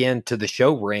could take into the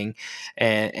show ring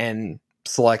and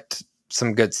select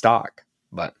some good stock.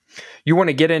 But you want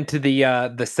to get into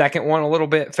the second one a little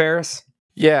bit, Ferris?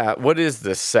 Yeah, what is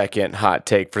the second hot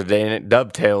take for the day? And it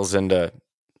dovetails into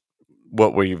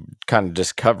what we kind of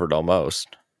just covered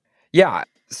almost. Yeah.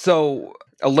 So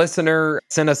a listener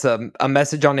sent us a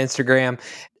message on Instagram,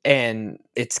 and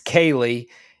it's Kaylee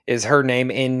is her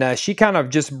name, and she kind of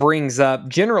just brings up,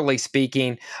 generally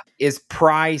speaking, is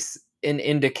price an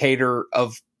indicator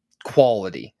of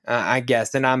quality? I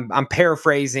guess, and I'm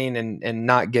paraphrasing and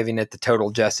not giving it the total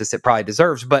justice it probably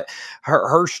deserves, but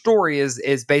her story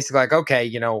is basically like,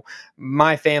 okay,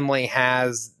 my family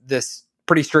has this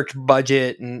pretty strict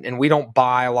budget, and we don't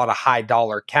buy a lot of high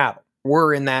dollar cattle.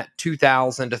 We're in that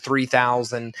 2,000 to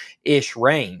 3,000 ish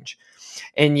range.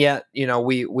 And yet,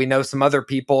 we know some other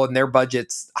people and their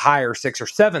budget's higher, $6,000 or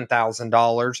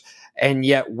 $7,000. And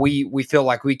yet we feel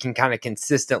like we can kind of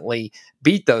consistently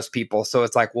beat those people. So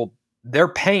it's like, well, they're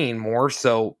paying more.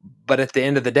 So, but at the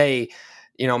end of the day,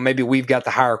 maybe we've got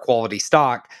the higher quality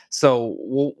stock. So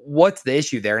what's the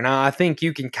issue there? Now, I think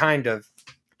you can kind of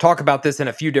talk about this in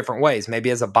a few different ways, maybe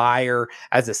as a buyer,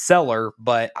 as a seller,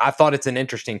 but I thought it's an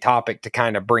interesting topic to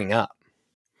kind of bring up.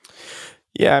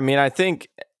 Yeah, I mean, I think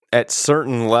at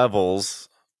certain levels,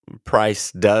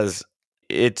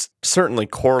 it's certainly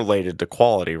correlated to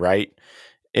quality, right?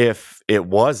 If it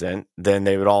wasn't, then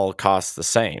they would all cost the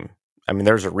same. I mean,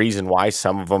 there's a reason why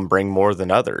some of them bring more than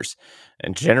others.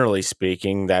 And generally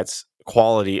speaking, that's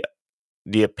quality,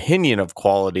 the opinion of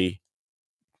quality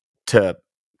to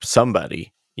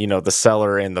somebody, the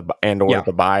seller or Yeah.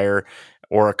 the buyer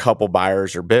or a couple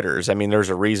buyers or bidders. I mean, there's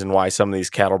a reason why some of these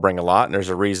cattle bring a lot and there's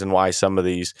a reason why some of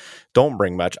these don't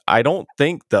bring much. I don't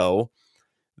think though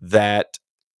that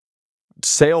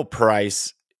sale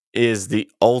price is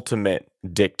the ultimate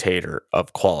dictator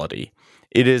of quality.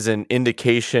 It is an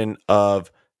indication of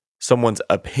someone's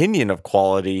opinion of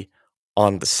quality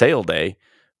on the sale day,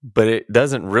 but it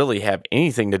doesn't really have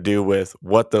anything to do with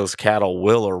what those cattle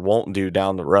will or won't do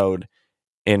down the road,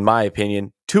 in my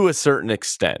opinion, to a certain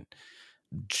extent.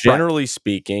 Right. Generally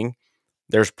speaking,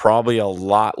 there's probably a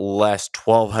lot less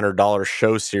 $1,200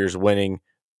 show steers winning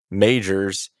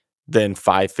majors than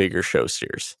five-figure show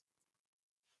steers.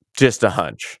 Just a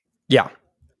hunch. Yeah.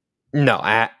 No,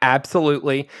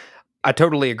 absolutely. I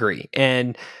totally agree.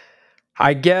 And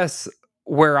I guess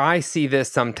where I see this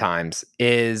sometimes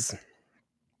is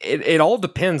it all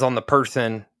depends on the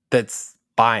person that's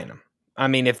buying them. I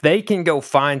mean, if they can go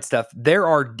find stuff, there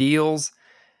are deals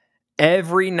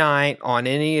every night on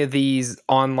any of these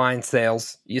online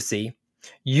sales you see.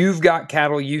 You've got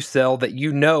cattle you sell that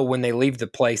when they leave the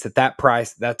place at that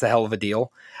price, that's a hell of a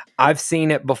deal. I've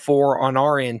seen it before on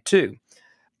our end too.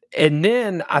 And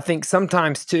then I think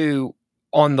sometimes too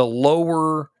on the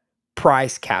lower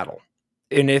price cattle.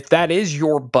 And if that is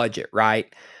your budget,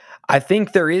 right? I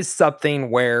think there is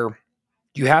something where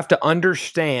you have to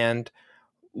understand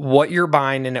what you're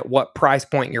buying and at what price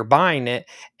point you're buying it.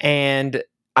 And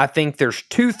I think there's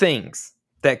two things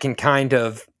that can kind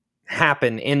of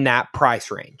happen in that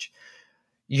price range.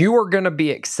 You are going to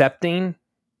be accepting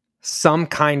some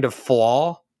kind of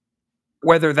flaw,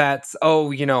 whether that's,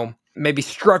 maybe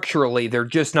structurally they're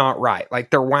just not right. Like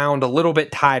they're wound a little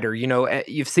bit tighter.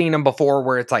 You've seen them before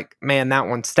where it's like, man, that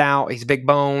one's stout. He's big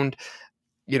boned.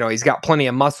 He's got plenty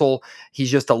of muscle.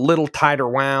 He's just a little tighter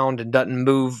wound and doesn't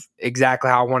move exactly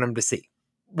how I want him to see.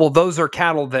 Well, those are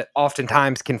cattle that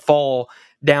oftentimes can fall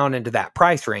down into that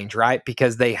price range, right?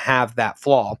 Because they have that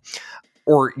flaw.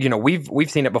 Or,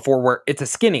 we've seen it before where it's a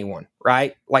skinny one,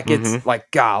 right? Like Mhm. it's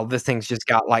like, God, this thing's just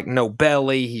got like no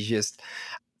belly.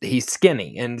 He's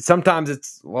skinny. And sometimes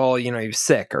it's, well, he was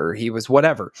sick or he was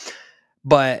whatever.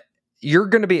 But you're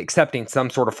going to be accepting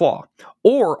some sort of flaw.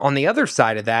 Or on the other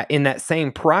side of that, in that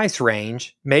same price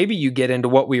range, maybe you get into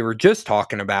what we were just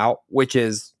talking about, which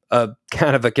is a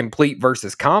kind of a complete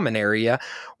versus common area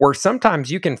where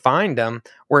sometimes you can find them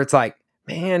where it's like,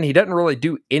 man, he doesn't really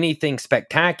do anything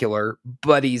spectacular,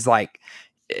 but he's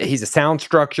a sound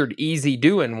structured, easy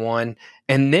doing one.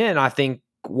 And then I think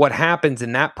what happens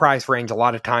in that price range a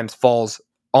lot of times falls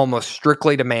almost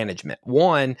strictly to management.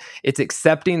 One, it's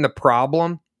accepting the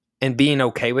problem and being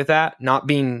okay with that, not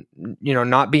being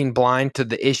blind to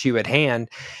the issue at hand,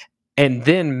 and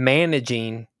then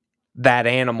managing that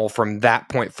animal from that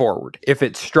point forward. If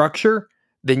it's structure,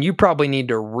 then you probably need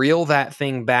to reel that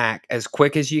thing back as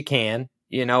quick as you can,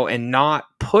 and not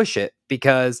push it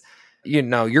because, you're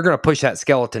going to push that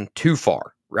skeleton too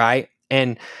far, right?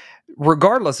 And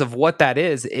regardless of what that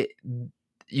is,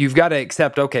 you've got to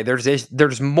accept, okay,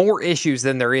 there's more issues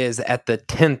than there is at the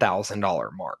 $10,000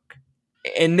 mark.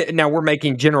 And now we're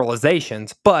making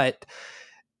generalizations, but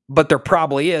there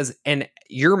probably is. And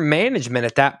your management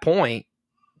at that point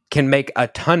can make a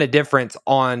ton of difference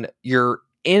on your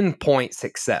endpoint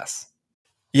success.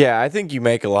 Yeah, I think you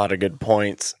make a lot of good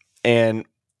points. And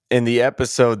in the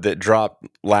episode that dropped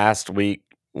last week,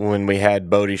 when we had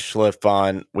Bodie Schliff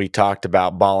on, we talked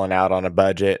about balling out on a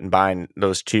budget and buying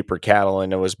those cheaper cattle.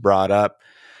 And it was brought up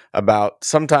about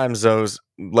sometimes those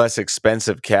less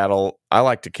expensive cattle, I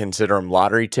like to consider them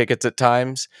lottery tickets at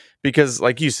times because,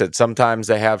 like you said, sometimes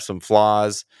they have some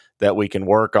flaws that we can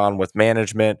work on with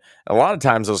management. A lot of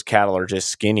times those cattle are just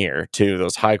skinnier too.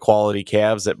 Those high quality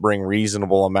calves that bring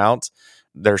reasonable amounts,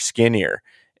 they're skinnier.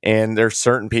 And there's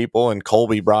certain people, and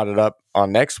Colby brought it up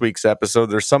on next week's episode.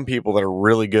 There's some people that are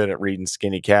really good at reading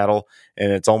skinny cattle,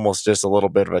 and it's almost just a little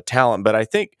bit of a talent. But I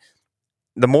think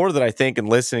the more that I think and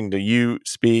listening to you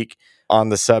speak on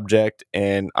the subject,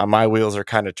 and my wheels are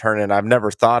kind of turning, I've never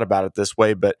thought about it this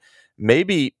way, but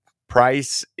maybe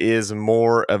price is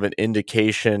more of an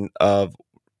indication of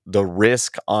the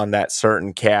risk on that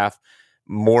certain calf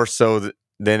more so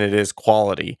than it is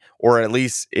quality, or at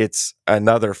least it's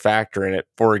another factor in it.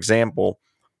 For example,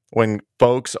 when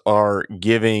folks are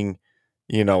giving,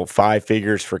 5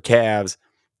 figures for calves,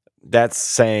 that's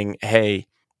saying, hey,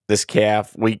 this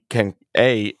calf, we can,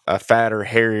 a fatter,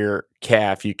 hairier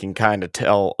calf, you can kind of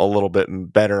tell a little bit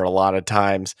better a lot of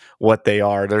times what they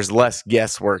are. There's less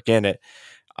guesswork in it.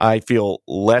 I feel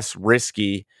less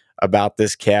risky about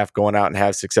this calf going out and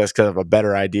have success because I have a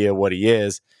better idea what he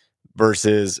is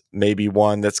versus maybe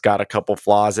one that's got a couple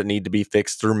flaws that need to be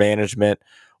fixed through management,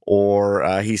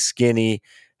 or he's skinny.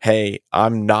 Hey,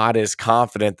 I'm not as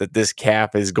confident that this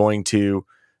calf is going to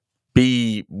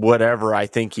be whatever I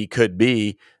think he could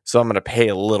be. So I'm going to pay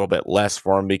a little bit less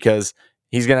for him because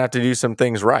he's going to have to do some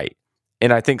things right.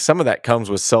 And I think some of that comes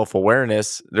with self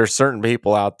awareness. There's certain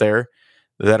people out there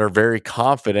that are very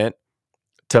confident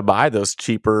to buy those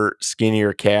cheaper,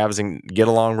 skinnier calves and get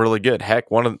along really good. Heck,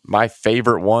 one of my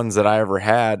favorite ones that I ever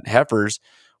had, heifers,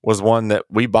 was one that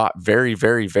we bought very,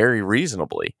 very, very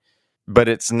reasonably. But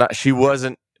it's not, she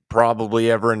wasn't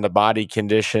probably ever in the body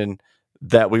condition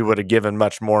that we would have given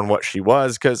much more than what she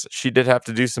was, because she did have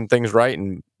to do some things right,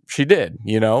 and she did,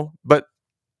 but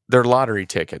they're lottery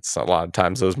tickets a lot of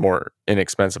times, those more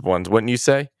inexpensive ones, wouldn't you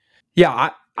say?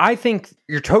 Yeah, I think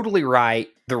you're totally right.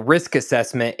 The risk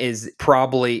assessment is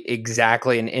probably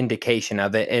exactly an indication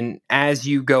of it. And as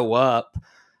you go up,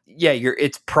 yeah,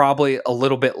 it's probably a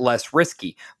little bit less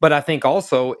risky. But I think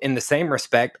also in the same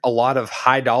respect, a lot of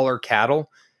high dollar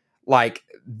cattle, like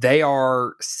they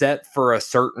are set for a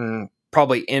certain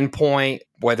probably endpoint,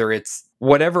 whether it's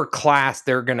whatever class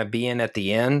they're going to be in at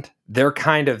the end, they're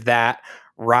kind of that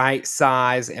right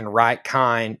size and right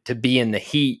kind to be in the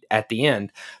heat at the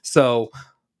end. So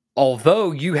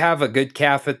although you have a good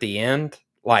calf at the end,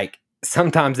 like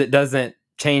sometimes it doesn't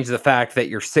change the fact that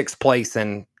you're sixth place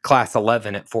in class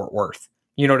 11 at Fort Worth.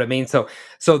 You know what I mean? So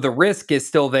the risk is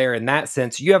still there in that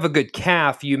sense. You have a good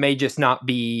calf, you may just not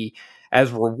be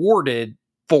as rewarded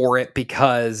for it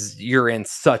because you're in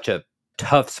such a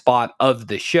tough spot of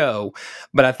the show.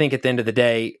 But I think at the end of the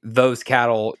day, those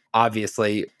cattle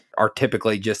obviously are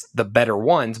typically just the better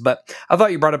ones. But I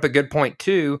thought you brought up a good point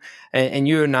too. And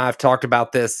you and I have talked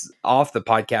about this off the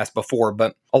podcast before,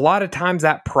 but a lot of times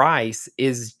that price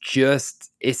is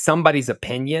somebody's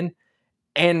opinion.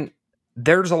 And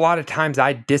there's a lot of times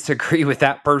I disagree with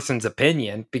that person's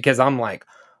opinion because I'm like,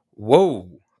 whoa,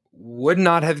 would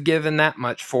not have given that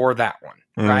much for that one.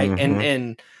 Right. Mm-hmm.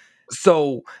 And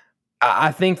so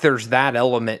I think there's that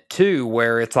element too,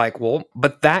 where it's like, well,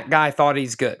 but that guy thought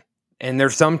he's good. And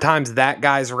there's sometimes that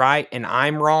guy's right and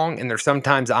I'm wrong. And there's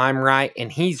sometimes I'm right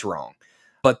and he's wrong.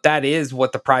 But that is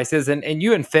what the price is. And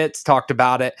you and Fitz talked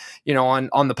about it,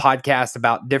 on the podcast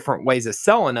about different ways of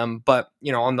selling them. But,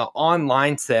 on the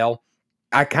online sale,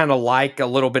 I kind of like a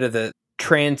little bit of the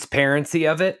transparency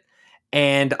of it.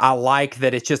 And I like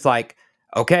that it's just like,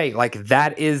 okay, like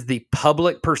that is the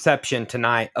public perception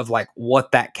tonight of like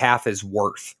what that calf is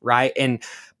worth, right? And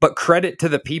but credit to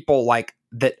the people like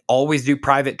that always do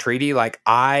private treaty. Like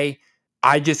I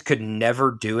just could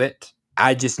never do it.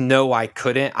 I just know I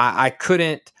couldn't. I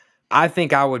couldn't. I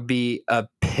think I would be a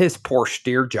piss poor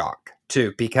steer jock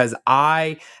too, because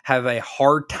I have a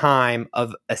hard time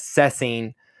of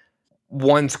assessing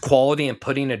one's quality and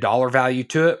putting a dollar value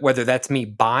to it, whether that's me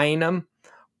buying them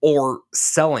or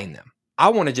selling them. I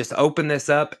want to just open this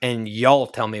up and y'all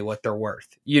tell me what they're worth.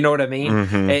 You know what I mean?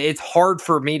 Mhm. It's hard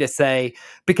for me to say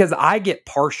because I get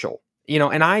partial,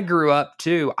 and I grew up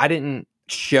too. I didn't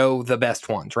show the best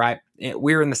ones, right?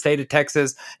 We were in the state of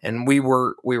Texas and we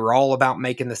were all about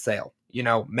making the sale,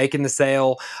 making the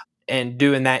sale and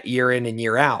doing that year in and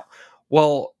year out.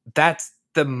 Well, that's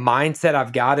the mindset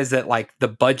I've got is that like the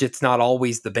budget's not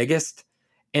always the biggest.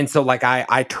 And so like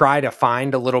I try to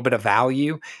find a little bit of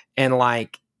value and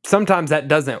like sometimes that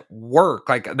doesn't work.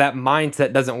 Like that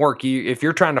mindset doesn't work. If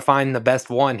you're trying to find the best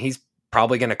one, he's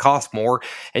probably going to cost more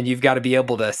and you've got to be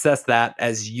able to assess that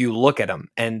as you look at them.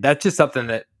 And that's just something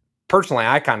that personally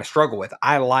I kind of struggle with.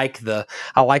 I like the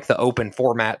open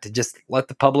format to just let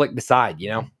the public decide.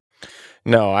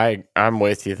 No, I'm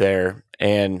with you there.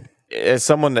 And as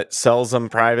someone that sells them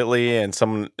privately and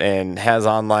someone and has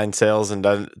online sales and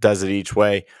does it each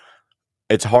way,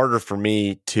 it's harder for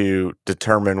me to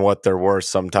determine what they're worth.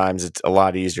 Sometimes it's a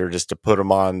lot easier just to put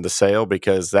them on the sale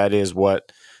because that is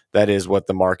what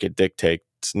the market dictates,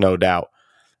 no doubt.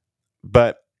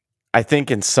 But I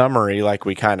think in summary, like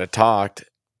we kind of talked,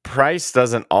 price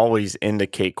doesn't always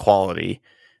indicate quality.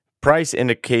 Price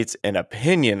indicates an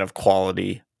opinion of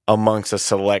quality amongst a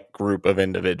select group of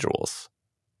individuals.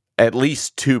 At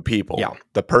least two people. Yeah.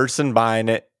 The person buying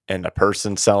it and the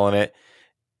person selling it.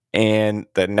 And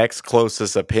the next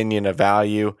closest opinion of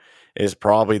value is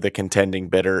probably the contending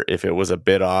bidder if it was a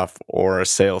bid off or a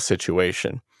sale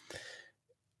situation.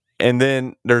 And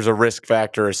then there's a risk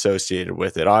factor associated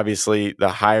with it. Obviously, the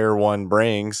higher one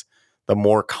brings, the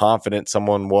more confident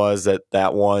someone was that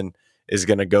that one is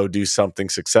going to go do something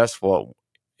successful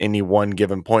at any one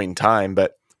given point in time.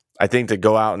 But I think to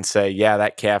go out and say, yeah,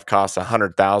 that calf costs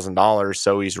 $100,000,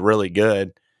 so he's really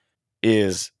good,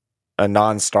 is a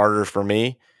non-starter for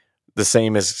me. The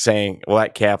same as saying, well,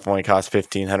 that calf only costs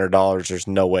 $1,500. There's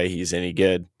no way he's any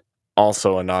good.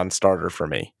 Also a non-starter for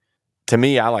me. To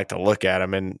me, I like to look at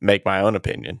him and make my own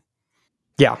opinion.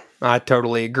 Yeah, I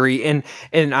totally agree. And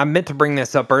I meant to bring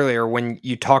this up earlier when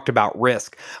you talked about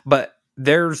risk, but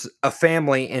there's a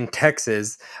family in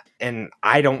Texas and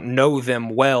I don't know them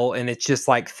well and it's just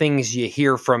like things you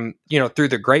hear from, through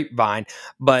the grapevine,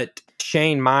 but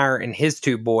Shane Meyer and his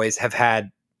two boys have had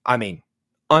I mean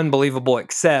unbelievable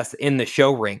excess in the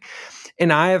show ring.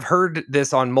 And I have heard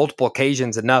this on multiple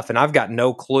occasions enough, and I've got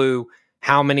no clue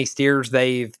how many steers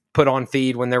they've put on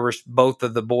feed when there was both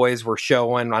of the boys were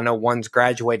showing. I know one's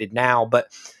graduated now, but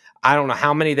I don't know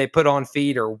how many they put on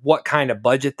feed or what kind of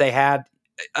budget they had.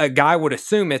 A guy would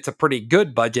assume it's a pretty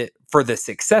good budget for the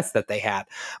success that they had.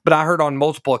 But I heard on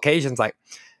multiple occasions, like,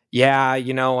 yeah,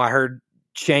 I heard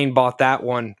Shane bought that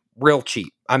one real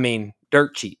cheap. I mean,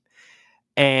 dirt cheap.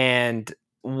 And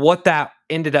what that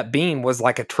ended up being was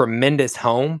like a tremendous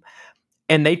home.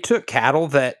 And they took cattle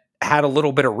that had a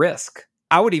little bit of risk.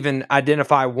 I would even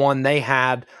identify one they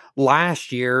had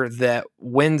last year that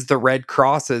wins the Red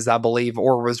Crosses, I believe,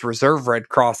 or was reserve Red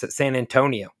Cross at San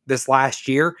Antonio this last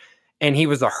year. And he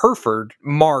was a Hereford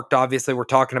marked. Obviously, we're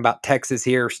talking about Texas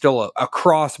here, still a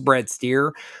crossbred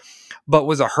steer, but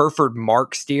was a Hereford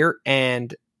mark steer.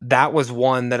 And that was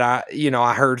one that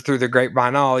I heard through the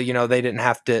grapevine, oh, they didn't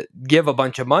have to give a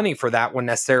bunch of money for that one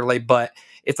necessarily, but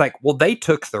it's like, well, they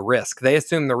took the risk. They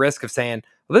assumed the risk of saying,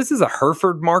 well, this is a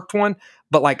Hereford marked one,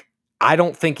 but like, I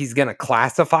don't think he's going to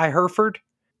classify Hereford,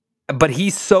 but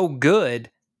he's so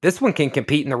good. This one can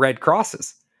compete in the Red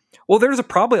Crosses. Well, there's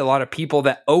probably a lot of people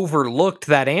that overlooked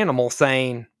that animal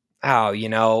saying,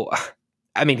 oh,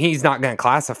 I mean, he's not going to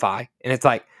classify. And it's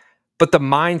like, but the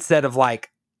mindset of like,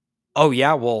 oh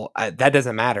yeah, well that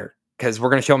doesn't matter because we're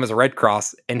going to show him as a Red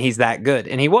Cross and he's that good,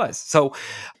 and he was. So,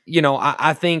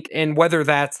 I think, and whether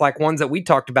that's like ones that we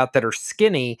talked about that are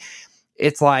skinny,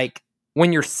 it's like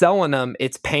when you're selling them,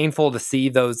 it's painful to see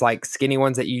those like skinny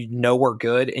ones that are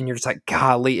good, and you're just like,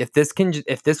 golly, if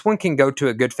this one can go to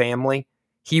a good family,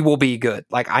 he will be good.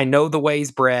 Like I know the way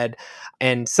he's bred,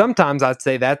 and sometimes I'd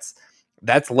say that's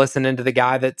listening to the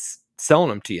guy that's selling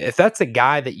them to you. If that's a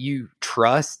guy that you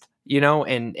trust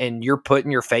and you're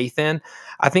putting your faith in,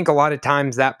 I think a lot of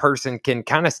times that person can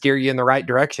kind of steer you in the right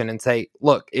direction and say,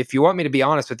 look, if you want me to be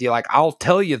honest with you, like, I'll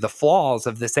tell you the flaws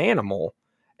of this animal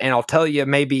and I'll tell you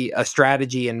maybe a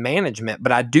strategy and management,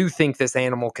 but I do think this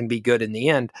animal can be good in the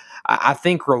end. I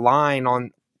think relying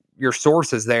on your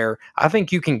sources there, I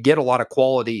think you can get a lot of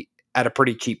quality at a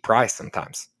pretty cheap price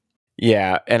sometimes.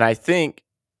 Yeah, and I think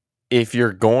if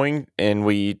you're going, and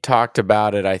we talked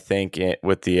about it, I think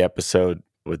with the episode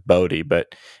with Bodie,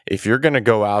 but if you're going to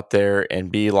go out there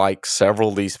and be like several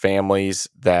of these families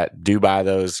that do buy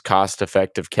those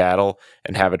cost-effective cattle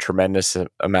and have a tremendous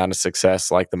amount of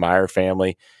success, like the Meyer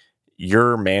family,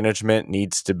 your management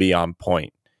needs to be on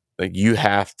point. Like, you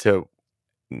have to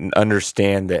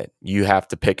understand that you have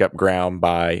to pick up ground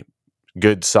by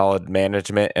good, solid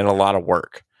management and a lot of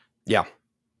work. Yeah.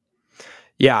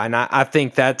 Yeah, and I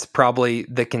think that's probably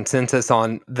the consensus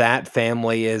on that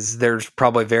family is there's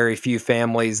probably very few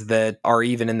families that are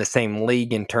even in the same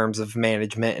league in terms of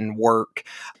management and work.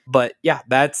 But yeah,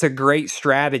 that's a great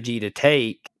strategy to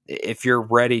take if you're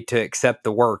ready to accept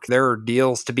the work. There are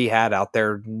deals to be had out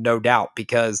there, no doubt,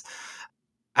 because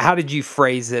how did you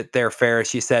phrase it there,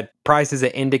 Ferris? You said price is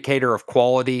an indicator of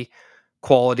quality.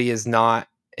 Quality is not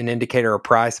an indicator of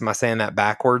price. Am I saying that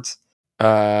backwards?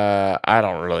 I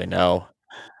don't really know.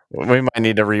 We might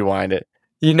need to rewind it.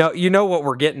 You know what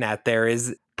we're getting at there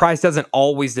is price doesn't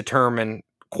always determine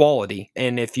quality.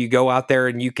 And if you go out there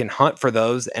and you can hunt for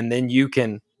those and then you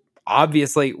can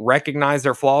obviously recognize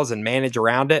their flaws and manage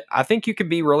around it, I think you can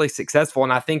be really successful.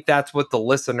 And I think that's what the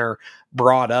listener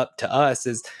brought up to us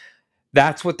is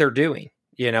that's what they're doing.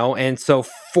 And so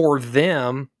for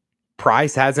them,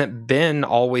 price hasn't been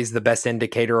always the best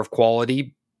indicator of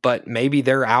quality, but maybe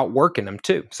they're outworking them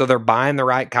too. So they're buying the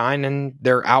right kind and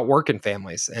they're outworking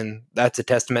families. And that's a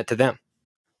testament to them.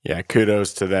 Yeah,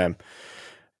 kudos to them.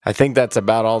 I think that's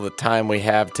about all the time we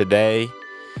have today.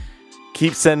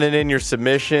 Keep sending in your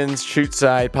submissions,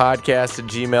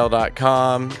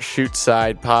 shootsidepodcast@gmail.com,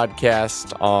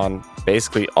 shootsidepodcast on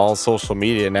basically all social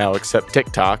media now except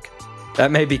TikTok.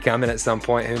 That may be coming at some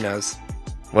point. Who knows?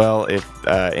 Well, if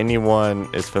anyone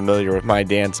is familiar with my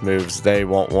dance moves, they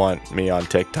won't want me on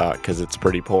TikTok because it's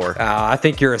pretty poor. I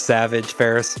think you're a savage,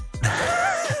 Ferris.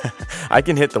 I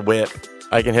can hit the whip.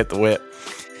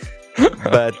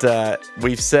 But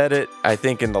we've said it, I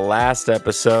think, in the last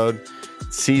episode.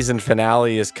 Season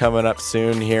finale is coming up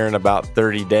soon here in about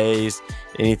 30 days.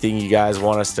 Anything you guys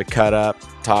want us to cut up,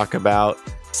 talk about,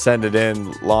 send it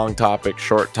in. Long topics,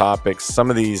 short topics. Some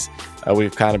of these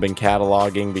we've kind of been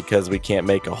cataloging because we can't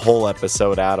make a whole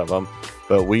episode out of them.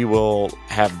 But we will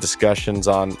have discussions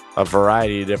on a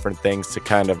variety of different things to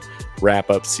kind of wrap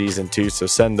up season 2. So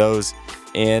send those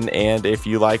in. And if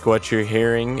you like what you're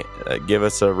hearing, give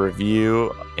us a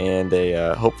review and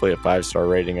hopefully a 5-star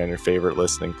rating on your favorite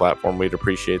listening platform. We'd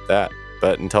appreciate that.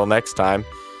 But until next time,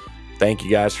 thank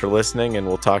you guys for listening, and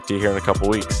we'll talk to you here in a couple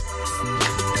weeks.